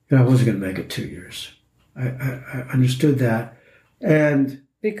wasn't going to make it 2 years. I understood that, and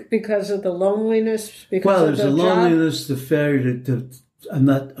because of the loneliness. There's the loneliness, the failure to I'm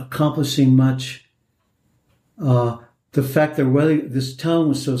not accomplishing much. The fact that this town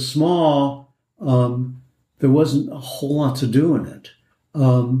was so small, there wasn't a whole lot to do in it.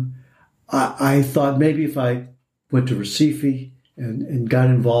 I thought maybe if I went to Recife and got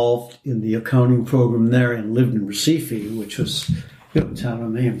involved in the accounting program there and lived in Recife, which was a town of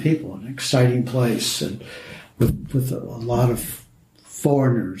 1 million people, an exciting place, and with a lot of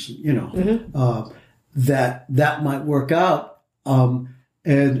foreigners, that might work out.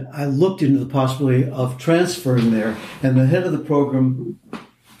 And I looked into the possibility of transferring there. And the head of the program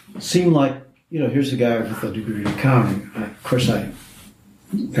seemed like, here's a guy with a degree in accounting. Of course, I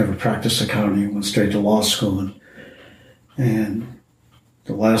never practiced accounting, went straight to law school. And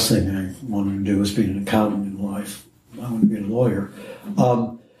the last thing I wanted to do was be an accountant in life. I wanted to be a lawyer.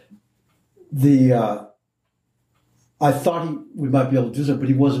 I thought we might be able to do that, but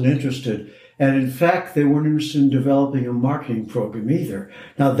he wasn't interested. And in fact, they weren't interested in developing a marketing program either.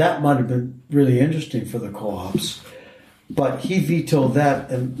 Now, that might have been really interesting for the co-ops, but he vetoed that,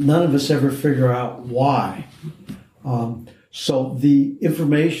 and none of us ever figure out why. So the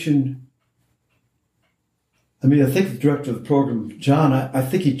information, I think the director of the program, John, I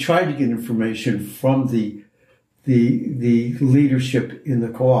think he tried to get information from the leadership in the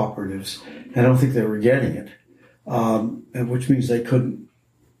cooperatives. I don't think they were getting it, and which means they couldn't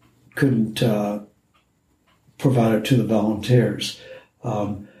provide it to the volunteers.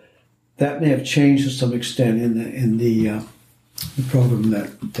 That may have changed to some extent in the program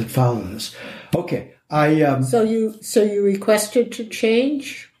that followed us. Okay, So you requested to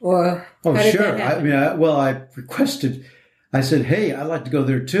change, or oh how did sure. that happen? I requested. I said, hey, I'd like to go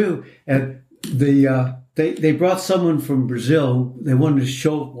there too, and they brought someone from Brazil. They wanted to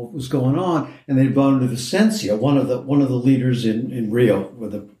show what was going on, and they brought him to Vicencia, one of the leaders in Rio,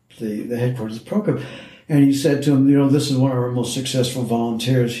 with the headquarters of the program. And he said to him, this is one of our most successful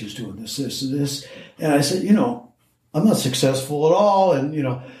volunteers. He's doing this, this, and this. And I said, I'm not successful at all. And,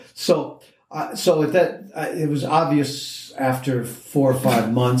 so with that, it was obvious after 4 or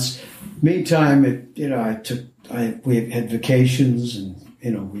 5 months. Meantime, we had vacations, and,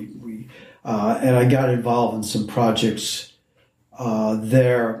 and I got involved in some projects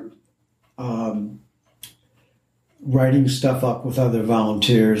there, writing stuff up with other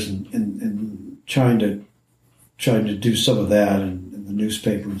volunteers and trying to do some of that in the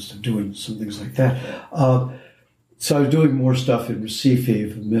newspaper and stuff, doing some things like that. So I was doing more stuff in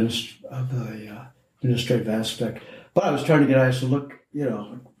Recife of the administrative aspect. But I was trying to get, I said, look, we've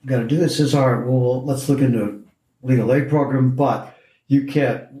got to do this. He says, all right, well, let's look into a legal aid program, but you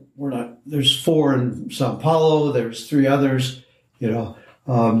can't, there's 4 in Sao Paulo, there's 3 others,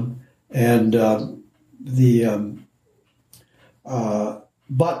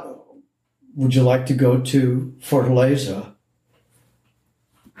 but would you like to go to Fortaleza,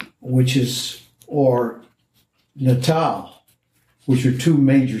 or Natal, which are 2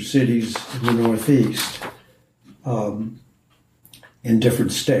 major cities in the Northeast, in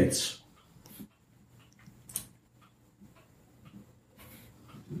different states?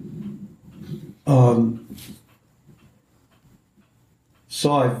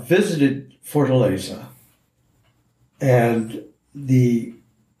 So I visited Fortaleza, and the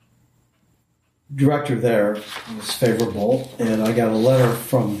director there was favorable, and I got a letter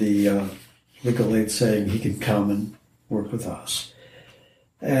from the legal aid saying he could come and work with us.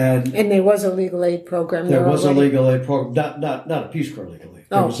 And there was a legal aid program. There was a legal aid program, not a Peace Corps legal aid.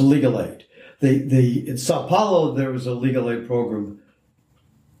 There was a legal aid. In Sao Paulo, there was a legal aid program,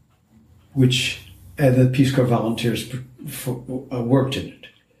 and the Peace Corps volunteers worked in it.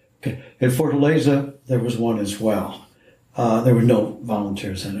 Okay. In Fortaleza, there was one as well. There were no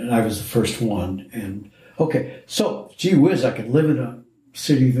volunteers in it, and I was the first one. And okay, so gee whiz, I could live in a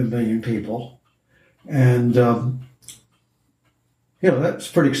city of 1 million people, and that's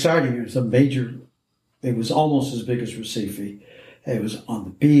pretty exciting. It was almost as big as Recife. It was on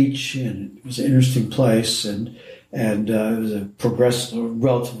the beach, and it was an interesting place, and it was a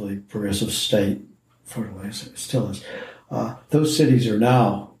relatively progressive state. Fortaleza still is. Those cities are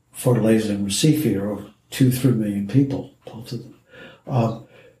now, Fortaleza and Recife, are over 2-3 million people, both of them.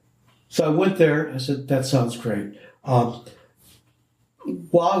 So I went there. I said, that sounds great. While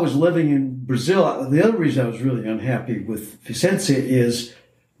I was living in Brazil, the other reason I was really unhappy with Vicencia is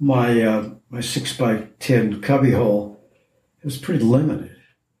my 6x10 cubbyhole. It was pretty limited.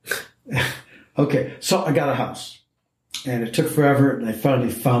 Okay, so I got a house, and it took forever, and I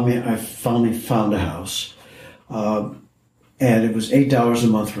finally found a house, and it was $8 a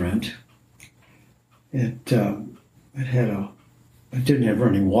month rent. It didn't have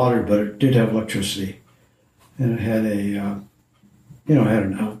running water, but it did have electricity, and it had a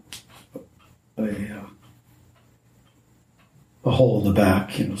hole in the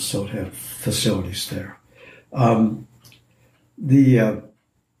back, so it had facilities there. And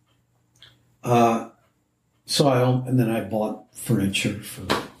then I bought furniture for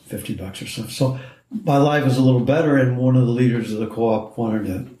 $50 or so. So my life was a little better, and one of the leaders of the co-op wanted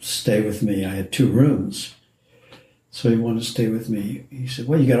to stay with me. I had 2 rooms. So he wanted to stay with me. He said,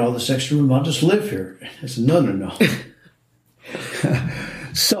 well, you got all this extra room, I'll just live here. I said, no.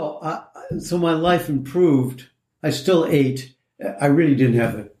 So my life improved. I still ate. I really didn't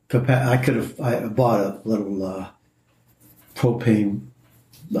have the capacity. I bought a little propane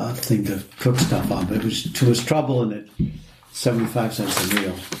thing to cook stuff on, but it was too much trouble, and it 75 cents a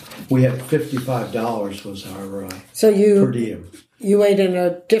meal. We had $55 was our per diem. You ate in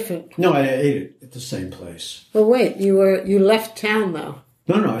a different... No, I ate it at the same place. Well, wait, you left town, though.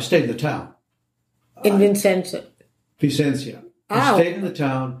 No, I stayed in the town. In Vicenza. Vicenza. Oh. I stayed in the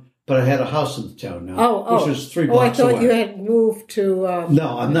town, but I had a house in the town now, which was 3 blocks away. away. I thought you had moved to...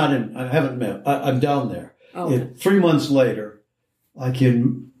 No, I'm not in... I haven't met... I'm down there. Oh. 3 months later, like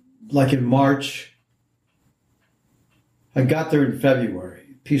in March, I got there in February.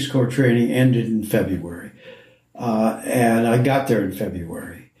 Peace Corps training ended in February. And I got there in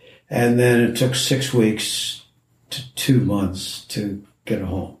February. And then it took 6 weeks to 2 months to get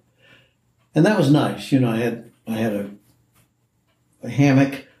home. And that was nice. I had a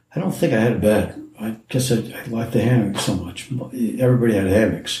hammock. I don't think I had a bed. I guess I liked the hammock so much. Everybody had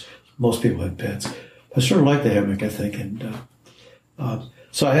hammocks. Most people had beds. I sort of liked the hammock, I think. And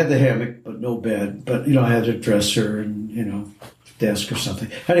so I had the hammock, but no bed. But, I had a dresser and, desk or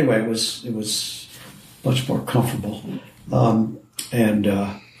something. Anyway, it was much more comfortable. That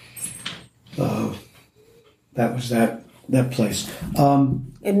was that place.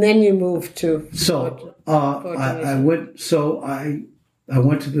 And then you moved to... So I went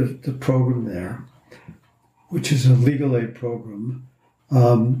to the program there, which is a legal aid program.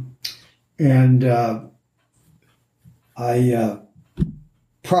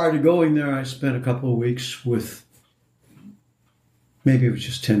 Prior to going there, I spent a couple of weeks with, maybe it was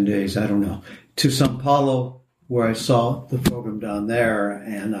just 10 days, I don't know, to Sao Paulo, where I saw the program down there,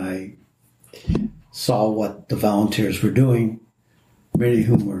 and I saw what the volunteers were doing, many of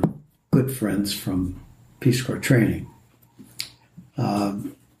whom were good friends from Peace Corps training,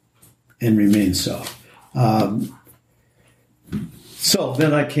 and remain so. So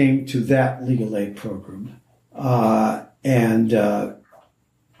then I came to that legal aid program, and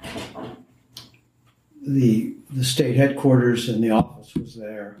the state headquarters and the office was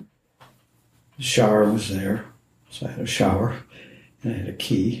there. The shower was there, so I had a shower and I had a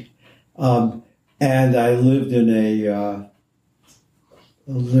key. And I lived in a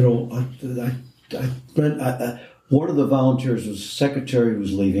little. One of the volunteers was secretary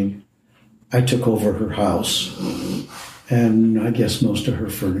was leaving. I took over her house, and I guess most of her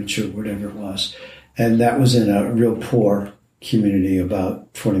furniture, whatever it was, and that was in a real poor community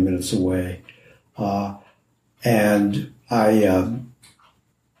about 20 minutes away.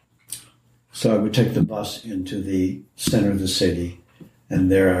 So I would take the bus into the center of the city, and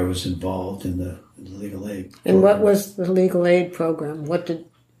there I was involved in the legal aid program. And what was the legal aid program?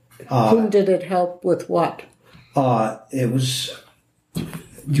 Whom did it help with what? It was... Do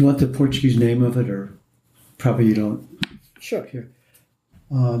you want the Portuguese name of it, or probably you don't? Sure. Here.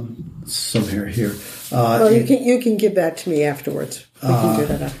 Somewhere here. Well, you can give that to me afterwards. We can do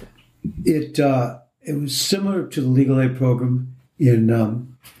that after. It was similar to the legal aid program in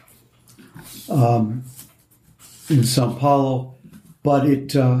Sao Paulo, but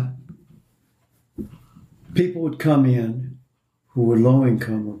people would come in who were low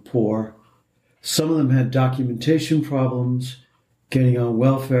income or poor. Some of them had documentation problems, getting on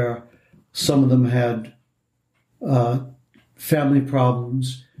welfare. Some of them had family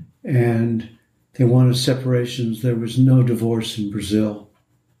problems, and they wanted separations. There was no divorce in Brazil.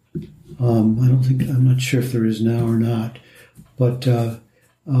 I'm not sure if there is now or not, but some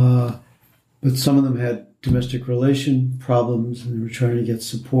of them had domestic relation problems, and they were trying to get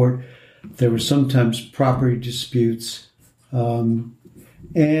support. There were sometimes property disputes, and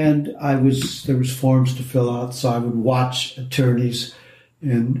there was forms to fill out, so I would watch attorneys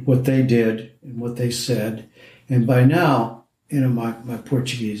and what they did and what they said. And by now, my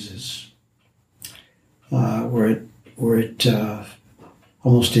Portuguese is we're at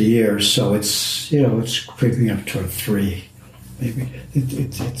almost a year, so it's creeping up toward 3, maybe.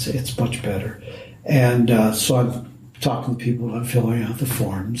 It's much better, and so I'm talking to people, I'm filling out the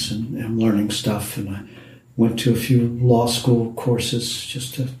forms, and I'm learning stuff, and I went to a few law school courses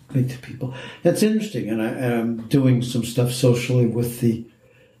just to meet the people. That's interesting, and I'm doing some stuff socially with the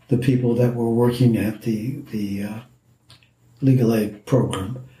people that were working at the legal aid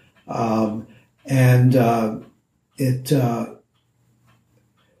program,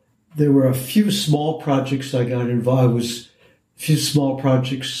 there were a few small projects I got involved. I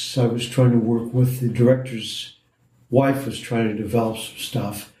was trying to work with. The director's wife was trying to develop some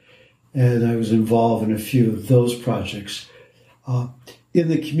stuff, and I was involved in a few of those projects. In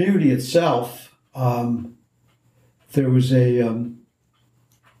the community itself, there was a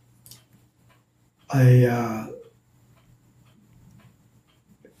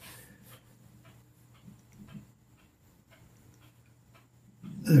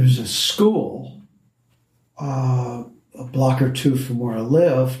there's a school a block or two from where I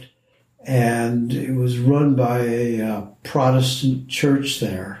lived, and it was run by a Protestant church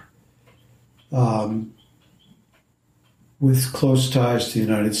there, with close ties to the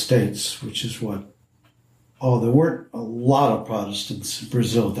United States, which is what. Oh, there weren't a lot of Protestants in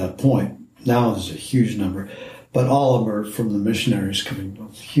Brazil at that point. Now there's a huge number, but all of them are from the missionaries coming. A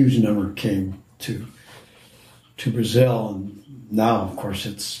huge number came to Brazil, and now, of course,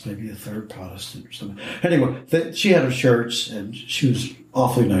 it's maybe a third Protestant or something. Anyway, she had a church, and she was an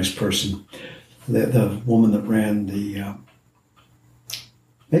awfully nice person. The woman that ran the,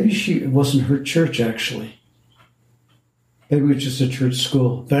 it wasn't her church, actually. Maybe it was just a church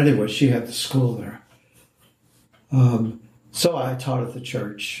school. But anyway, she had the school there. So I taught at the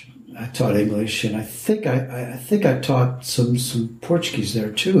church. I taught English, and I think I taught some Portuguese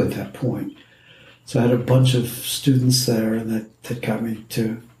there, too, at that point. So I had a bunch of students there, and that got me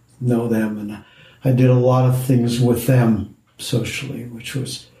to know them, and I did a lot of things with them socially, which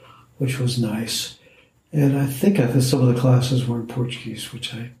was nice. And I think some of the classes were in Portuguese,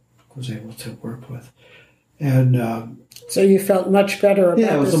 which I was able to work with. And so you felt much better about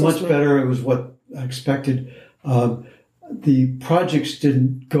it was much better. It was what I expected. The projects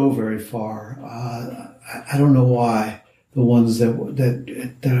didn't go very far. I don't know why. The ones that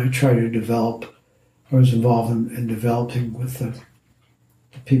I tried to develop, I was involved in developing with the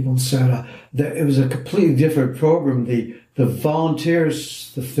people in Santa. It was a completely different program. The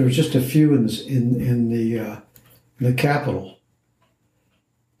volunteers, there was just a few in the capital.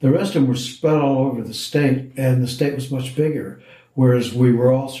 The rest of them were spread all over the state, and the state was much bigger, whereas we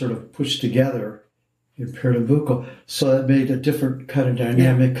were all sort of pushed together in Pernambuco. So that made a different kind of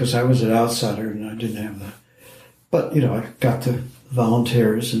dynamic because I was an outsider and I didn't have that. But, I got to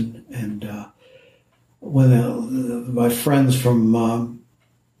volunteers and when my friends from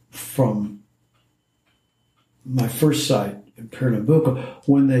my first site in Pernambuco,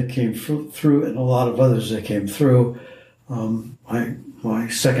 when they came through, and a lot of others that came through, my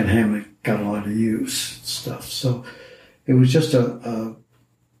second hammock got a lot of use stuff. So it was just a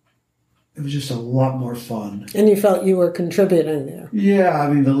lot more fun. And you felt you were contributing there. Yeah,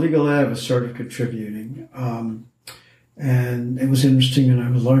 the legal ed was sort of contributing. And it was interesting, and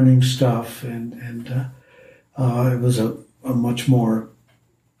I was learning stuff, and it was a much more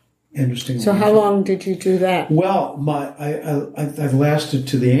interesting. So how long did you do that? Well, I lasted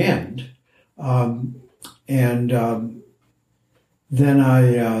to the end, then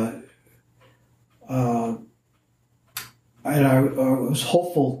I was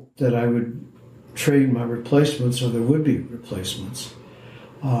hopeful that I would train my replacements, or there would be replacements.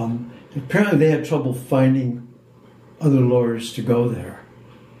 Apparently, they had trouble finding other lawyers to go there,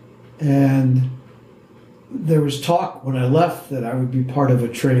 and there was talk when I left that I would be part of a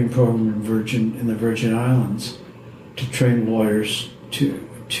training program in the Virgin Islands to train lawyers for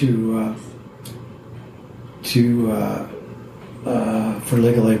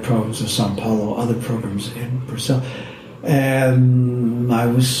legal aid programs in Sao Paulo, other programs in Brazil. And I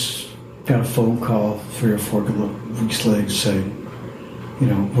got a phone call 3 or 4 weeks later saying,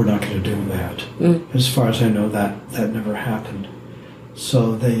 we're not going to do that. As far as I know, that never happened.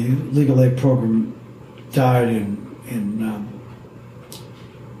 So the legal aid program died in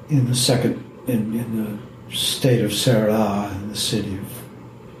the state of Ceará, in the city of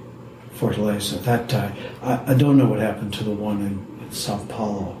Fortaleza. That died. I don't know what happened to the one in Sao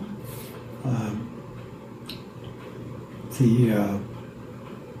Paulo.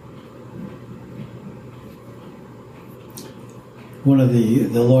 One of the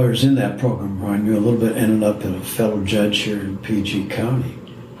lawyers in that program, who I knew a little bit, ended up as a federal judge here in PG County,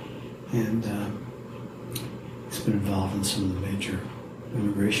 and he's been involved in some of the major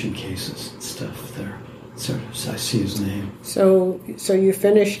immigration cases and stuff there. So I see his name. So you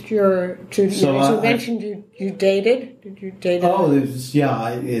finished your 2 years. You mentioned you dated. Did you date? Oh,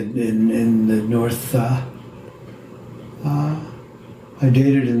 in the north. I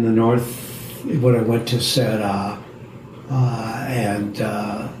dated in the north when I went to Ceará, and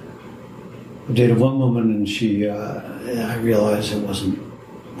I dated one woman, and I realized it wasn't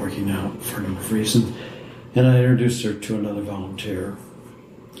working out for a number of reasons, and I introduced her to another volunteer,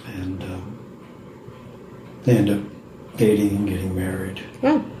 and they ended up dating and getting married.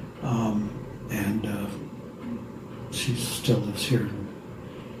 Oh. And she still lives here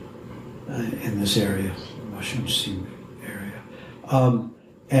in this area, Washington, D.C. area.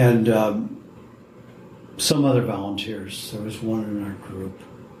 And some other volunteers. There was one in our group.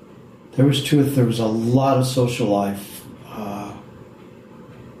 There was truth. There was a lot of social life.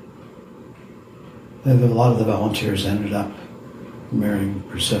 And a lot of the volunteers ended up marrying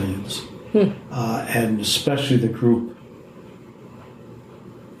Brazilians. And especially the group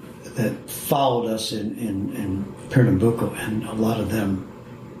that followed us in Pernambuco, and a lot of them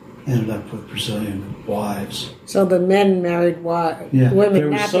ended up with Brazilian wives. So the men married women, there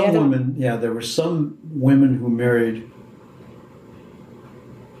were not some the other? women. Yeah, there were some women who married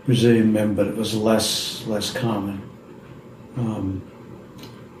Brazilian men, but it was less common.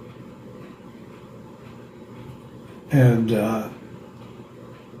 And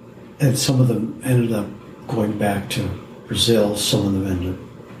some of them ended up going back to Brazil. Some of them ended up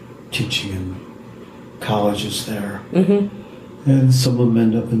teaching in colleges there. And some of them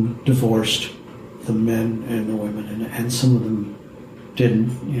ended up divorced, the men and the women, and some of them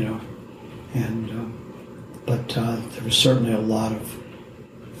didn't, but there was certainly a lot of,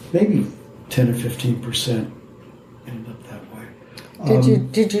 maybe 10 or 15% ended up that way.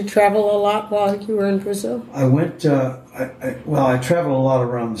 Did you travel a lot while you were in Brazil? I went. I traveled a lot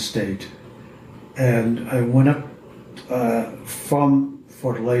around the state, and I went up from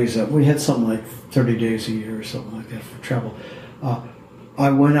Fortaleza. We had something like 30 days a year or something like that for travel. I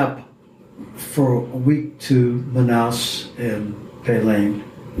went up for a week to Manaus and Belém,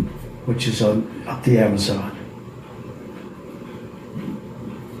 which is up the Amazon.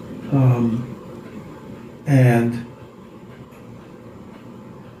 And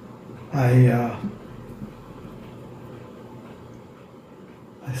I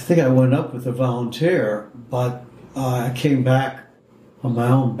think I went up with a volunteer, but I came back on my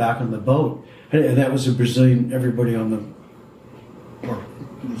own, back on the boat. And that was a Brazilian, everybody on the, or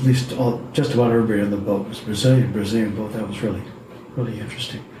at least just about everybody on the boat was Brazilian boat. That was really, really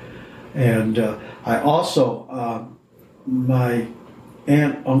interesting. And I also, my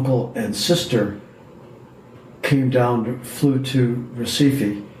aunt, uncle, and sister flew to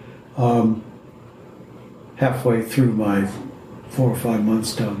Recife halfway through my 4 or 5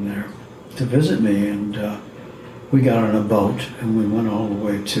 months down there to visit me, and we got on a boat and we went all the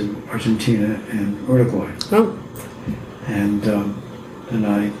way to Argentina and Uruguay. Oh. And then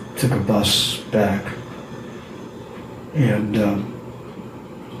I took a bus back, and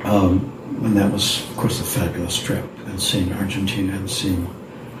that was, of course, a fabulous trip, and seeing Argentina and seeing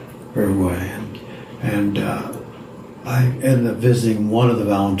Uruguay, and I ended up visiting one of the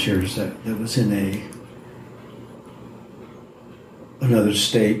volunteers that was in another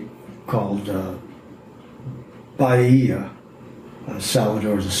state called Bahia.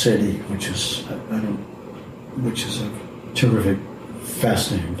 Salvador is a city, which is a terrific,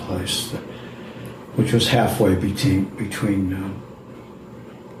 fascinating place, which was halfway between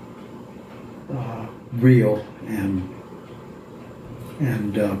Rio and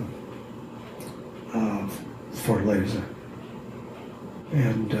Fortaleza.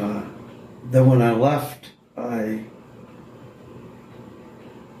 And then when I left, I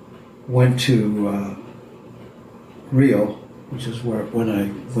went to Rio, which is when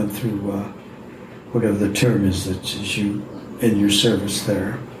I went through whatever the term is that is you in your service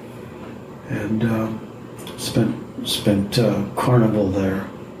there, and spent Carnival there,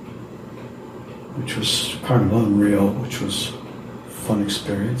 which was Carnival in Rio, which was a fun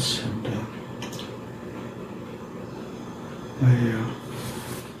experience, and I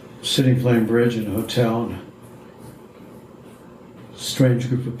sitting playing bridge in a hotel, and a strange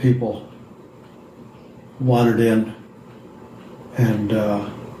group of people wandered in and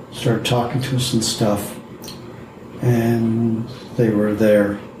started talking to us and stuff, and they were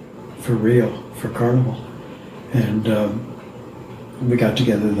there for Rio, for Carnival, and we got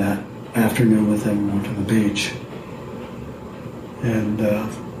together that afternoon with them and went to the beach, and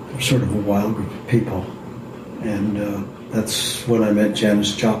sort of a wild group of people, and that's when I met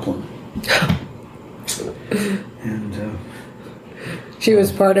Janis Joplin. And she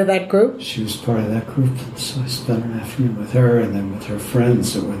was part of that group? She was part of that group, so I spent an afternoon with her and then with her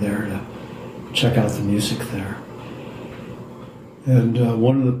friends that were there to check out the music there. And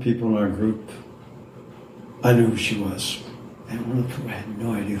one of the people in our group, I knew who she was. And one of the people, I had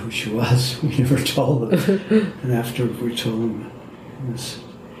no idea who she was. We never told them. And after we told them, I said,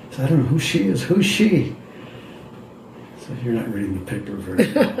 I don't know who she is. Who's she? So you're not reading the paper very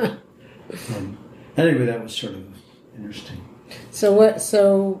well. Anyway, that was sort of interesting. So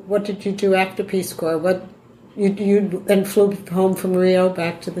what did you do after Peace Corps? What you then flew home from Rio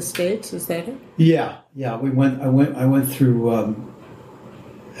back to the States? Is that it? Yeah. I went through.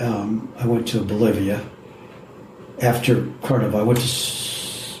 I went to Bolivia after Carnival. I went to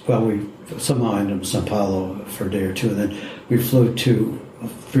we somehow ended up in Sao Paulo for a day or two, and then we flew to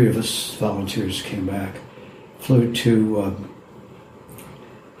three of us volunteers came back, flew to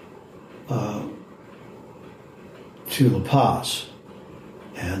La Paz,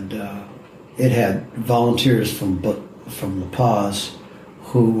 and it had volunteers from La Paz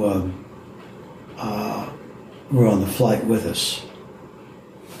who were on the flight with us.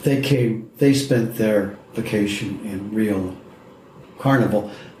 They spent their vacation in Rio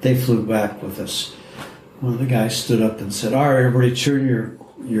Carnival. They flew back with us. One of the guys stood up and said, "All right, everybody, turn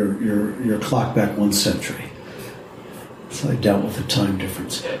your clock back 1 century." So I dealt with the time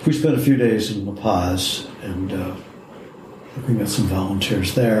difference. We spent a few days in La Paz, and we met some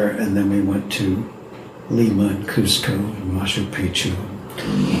volunteers there, and then we went to Lima and Cusco and Machu Picchu.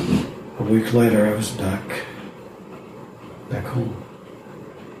 A week later, I was back home.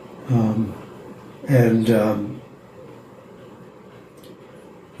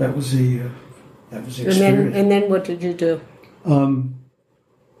 That was the experience. And then what did you do?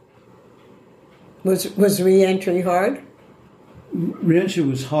 Was re-entry hard? Re-entry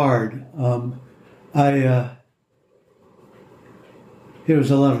was hard. There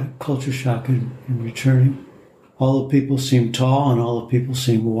was a lot of culture shock in returning. All the people seemed tall, and all the people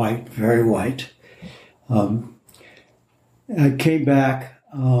seemed white, very white. I came back,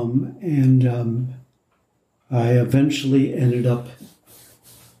 and I eventually ended up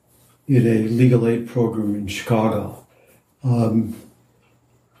in a legal aid program in Chicago. I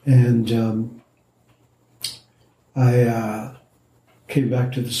came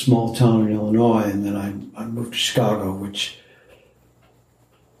back to the small town in Illinois, and then I moved to Chicago, which...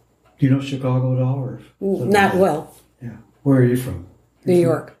 Do you know Chicago at all? Or Not well. Yeah. Where are you from? New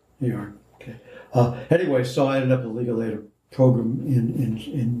York. New York. Okay. Anyway, so I ended up in a legal aid program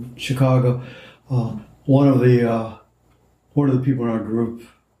in Chicago. One of the people in our group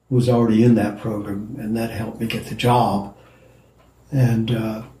was already in that program, and that helped me get the job. And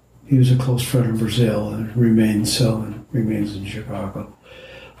he was a close friend in Brazil, and remains so, and remains in Chicago.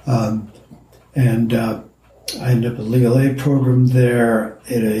 I ended up in a legal aid program there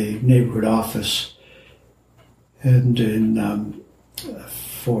at a neighborhood office, and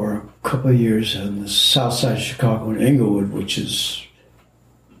for a couple of years on the south side of Chicago in Englewood, which is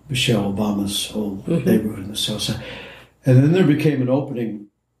Michelle Obama's old neighborhood in the south side. And then there became an opening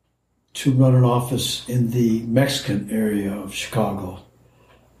to run an office in the Mexican area of Chicago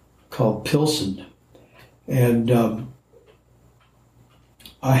called Pilsen. And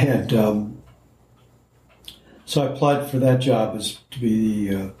I had... So I applied for that job as to be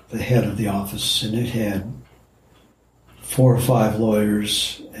the head of the office, and it had 4 or 5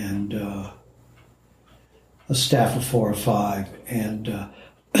 lawyers and a staff of 4 or 5. And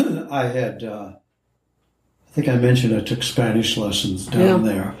I had, I think I mentioned I took Spanish lessons down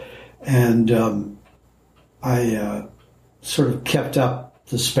there, and I sort of kept up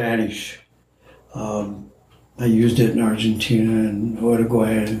the Spanish. I used it in Argentina and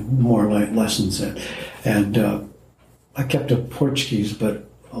Uruguay and more lessons. And I kept up Portuguese, but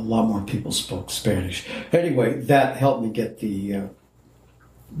a lot more people spoke Spanish. Anyway, that helped me get the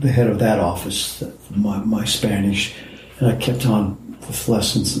head of that office, my Spanish, and I kept on with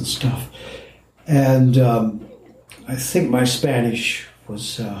lessons and stuff. And I think my Spanish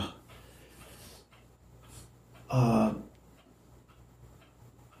was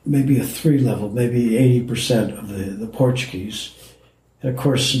maybe a 3 level, maybe 80% of the Portuguese. And of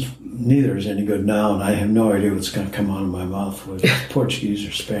course, neither is any good now, and I have no idea what's going to come out of my mouth with Portuguese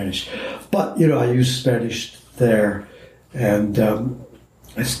or Spanish. But, I used Spanish there, and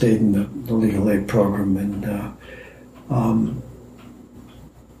I stayed in the legal aid program, and and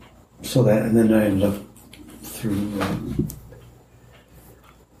then I ended up through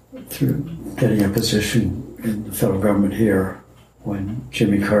getting a position in the federal government here when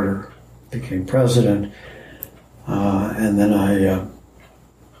Jimmy Carter became president, and then I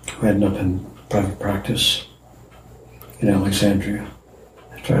ended up in private practice in Alexandria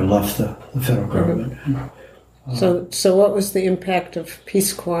after I left the federal government. So what was the impact of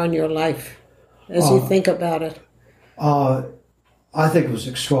Peace Corps on your life as you think about it? I think it was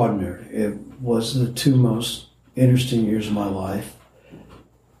extraordinary. It was the 2 most interesting years of my life.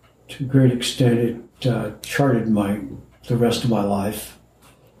 To a great extent, it charted the rest of my life.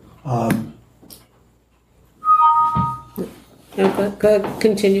 Go ahead,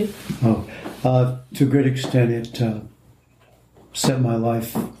 continue. To a great extent, it set my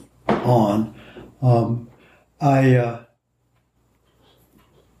life on.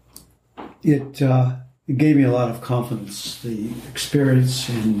 It gave me a lot of confidence. The experience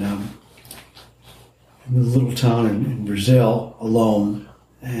in the little town in Brazil alone,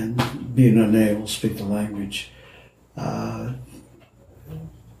 and being unable to speak the language,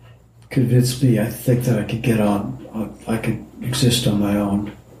 convinced me, I think, that I could I could exist on my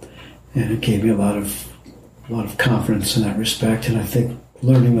own, and it gave me a lot of confidence in that respect. And I think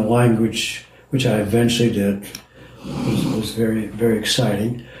learning the language, which I eventually did, was very, very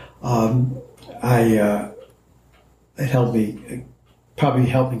exciting. It helped me, probably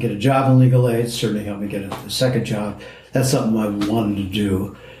helped me get a job in legal aid. Certainly helped me get a second job. That's something I wanted to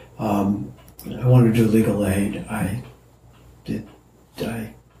do. I wanted to do legal aid. I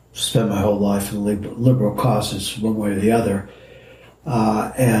spent my whole life in liberal causes, one way or the other,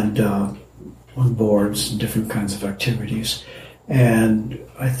 and on boards and different kinds of activities. And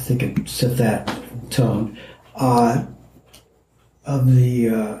I think it set that tone.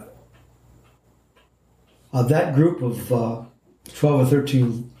 Of that group of 12 or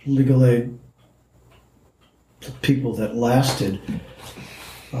 13 legal aid people that lasted,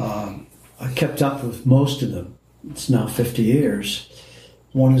 I kept up with most of them. It's now 50 years.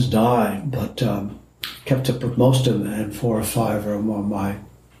 One has died, but kept up with most of them, and 4 or 5 are among my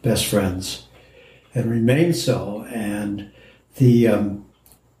best friends, and remain so. And the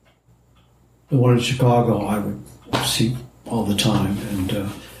one in Chicago I would see all the time,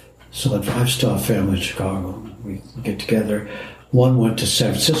 and so I still have family in Chicago. We get together. One went to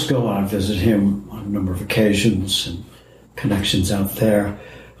San Francisco, and I visit him on a number of occasions, and connections out there.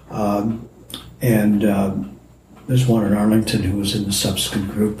 There's one in Arlington who was in the subsequent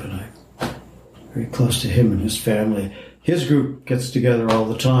group, and I'm very close to him and his family. His group gets together all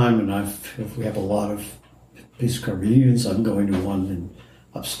the time, and we have a lot of Peace Corps reunions. I'm going to one in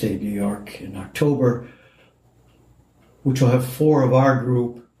upstate New York in October, which will have 4 of our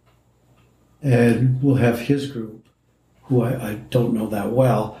group, and we'll have his group, who I don't know that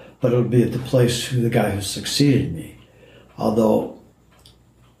well, but it'll be at the place the guy who succeeded me. Although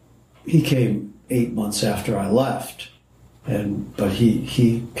he came 8 months after I left, but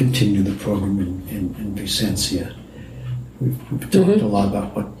he continued the program in Vicentia. We've talked a lot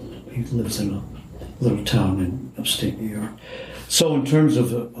about he lives in a little town in upstate New York. So in terms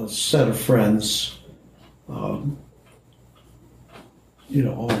of a set of friends, all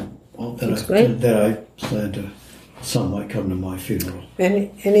that I plan to, some might come to my funeral.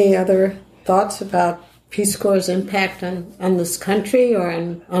 Any other thoughts about Peace Corps' impact on this country or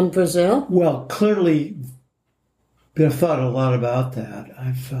on Brazil? Well, clearly, I've thought a lot about that.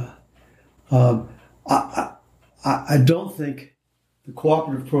 I don't think the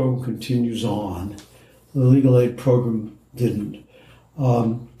cooperative program continues on. The legal aid program didn't.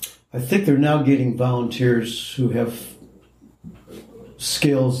 I think they're now getting volunteers who have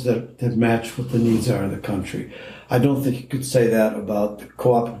skills that match what the needs are of the country. I don't think you could say that about the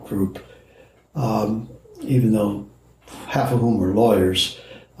cooperative group, even though half of whom were lawyers.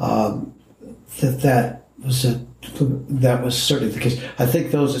 That was certainly the case. I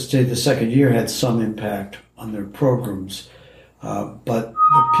think those that stayed the second year had some impact on their programs, but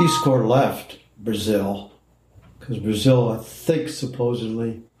the Peace Corps left Brazil, because Brazil, I think,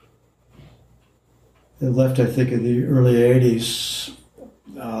 supposedly, they left, I think, in the early 80s.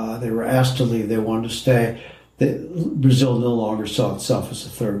 They were asked to leave. They wanted to stay. Brazil no longer saw itself as a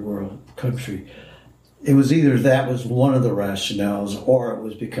third world country. It was either that was one of the rationales, or it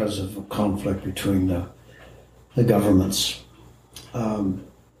was because of a conflict between the governments. I'm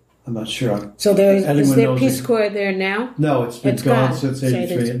not sure. So is there Peace Corps there now? No, it's been gone since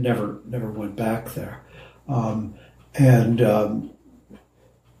 '83. It never went back there. I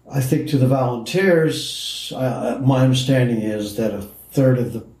think to the volunteers, my understanding is that a third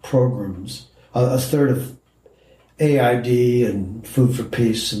of the programs, a third of AID and Food for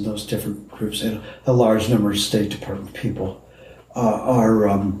Peace and those different groups, and a large number of State Department people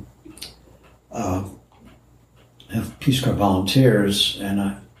have Peace Corps volunteers,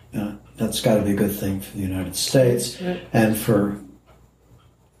 and that's got to be a good thing for the United States, right. And for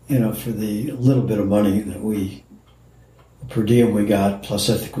the little bit of money that per diem we got, plus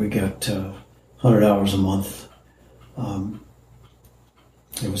I think we got 100 hours a month.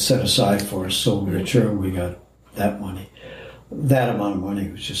 It was set aside for us, so we returned, we got that money. That amount of money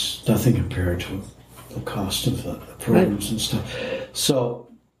was just nothing compared to the cost of the programs and stuff. So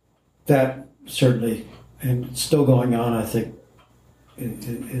that certainly, and it's still going on, I think,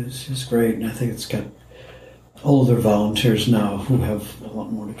 is great. And I think it's got older volunteers now who have a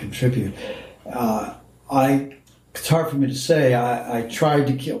lot more to contribute. It's hard for me to say. I tried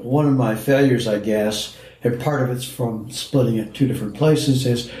to get one of my failures, I guess, and part of it's from splitting at 2 different places,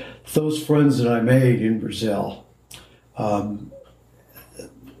 is those friends that I made in Brazil. I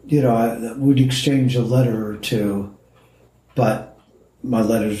would exchange a letter or 2, but my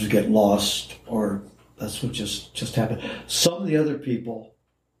letters would get lost, or that's what just happened. Some of the other people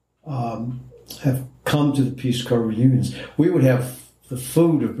have come to the Peace Corps reunions. We would have the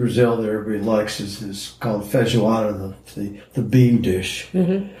food of Brazil that everybody likes is called feijoada, the bean dish.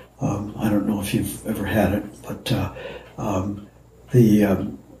 Mm-hmm. I don't know if you've ever had it, but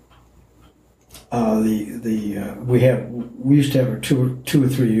we used to have our two or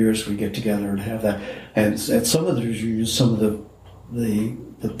 3 years we get together and have that. And at some of the reunions, some of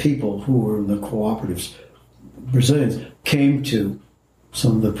the people who were in the cooperatives, Brazilians, came to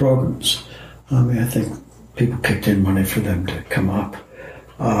some of the programs. I think people kicked in money for them to come up.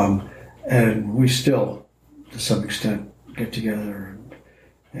 And we still, to some extent, get together.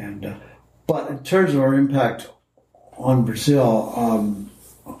 But in terms of our impact on Brazil,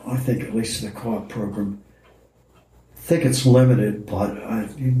 I think, at least in the co-op program, I think it's limited, but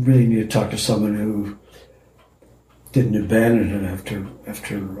you really need to talk to someone who didn't abandon it after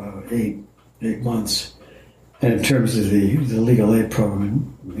 8 months. And in terms of the legal aid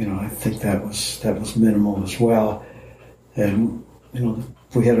program, I think that was minimal as well. And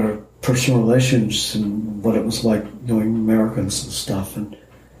we had our personal relations and what it was like knowing Americans and stuff. And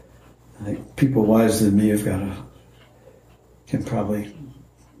I think people wiser than me can probably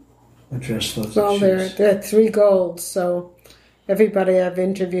address those issues. Well, there are 3 goals. So everybody I've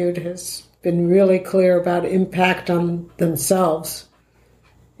interviewed has been really clear about impact on themselves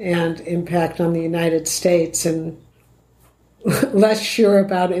and impact on the United States, and less sure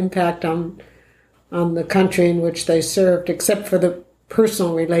about impact on the country in which they served, except for the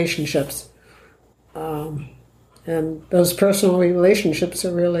personal relationships. And those personal relationships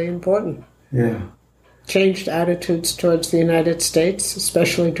are really important. Yeah. Changed attitudes towards the United States,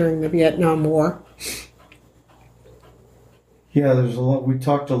 especially during the Vietnam War. Yeah, there's a lot. We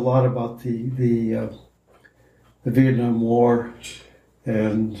talked a lot about the Vietnam War,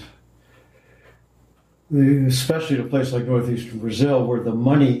 and especially in a place like northeastern Brazil, where the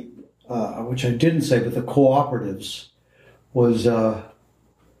money, which I didn't say, but the cooperatives, was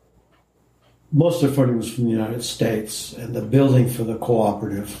most of the funding was from the United States, and the building for the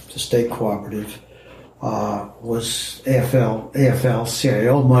cooperative, the state cooperative, was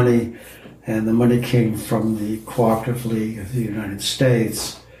AFL-CIO money, and the money came from the Cooperative League of the United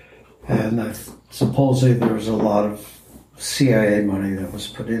States, and supposedly there was a lot of CIA money that was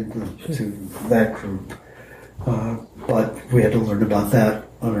put into that group, but we had to learn about that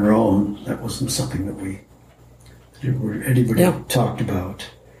on our own. That wasn't something that anybody talked about,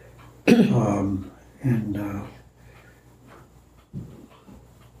 and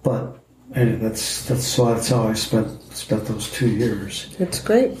that's how I spent those 2 years. That's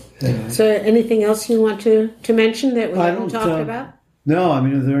great. Is there anything else you want to mention that we haven't talked about? No, are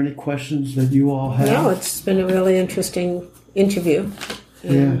there any questions that you all have? No, it's been a really interesting interview.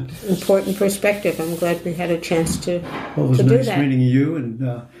 And important perspective. I'm glad we had a chance to do that. Well, it was nice meeting you, and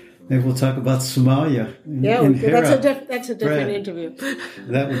maybe we'll talk about Somalia. That's a different interview.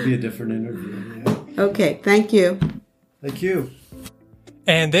 That would be a different interview, yeah. Okay, thank you. Thank you.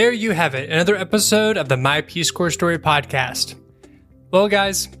 And there you have it, another episode of the My Peace Corps Story podcast. Well,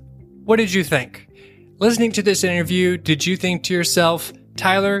 guys, what did you think? Listening to this interview, did you think to yourself,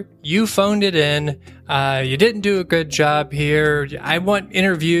 Tyler, you phoned it in, you didn't do a good job here, I want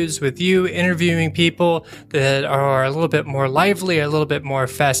interviews with you, interviewing people that are a little bit more lively, a little bit more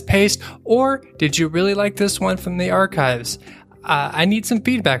fast-paced, or did you really like this one from the archives? I need some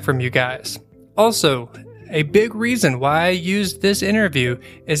feedback from you guys. Also, a big reason why I used this interview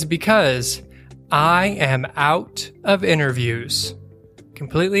is because I am out of interviews.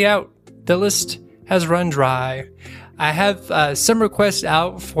 Completely out. The list has run dry. I have some requests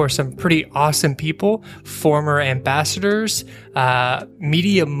out for some pretty awesome people, former ambassadors,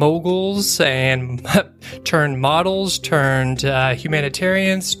 media moguls, and turned models, turned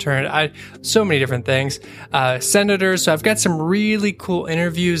humanitarians, turned so many different things, senators. So I've got some really cool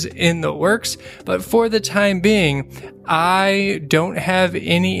interviews in the works, but for the time being, I don't have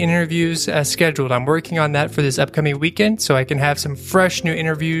any interviews scheduled. I'm working on that for this upcoming weekend so I can have some fresh new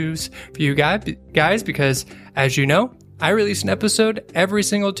interviews for you guys because, as you know, I release an episode every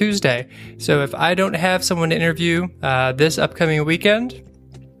single Tuesday. So if I don't have someone to interview this upcoming weekend,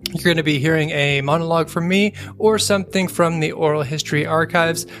 you're going to be hearing a monologue from me or something from the Oral History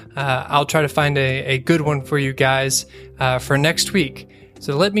Archives. I'll try to find a good one for you guys for next week.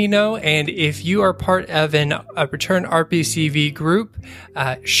 So let me know, and if you are part of a Return RPCV group,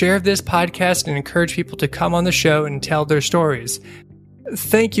 share this podcast and encourage people to come on the show and tell their stories.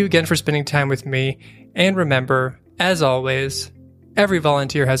 Thank you again for spending time with me, and remember, as always, every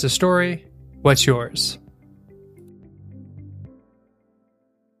volunteer has a story. What's yours?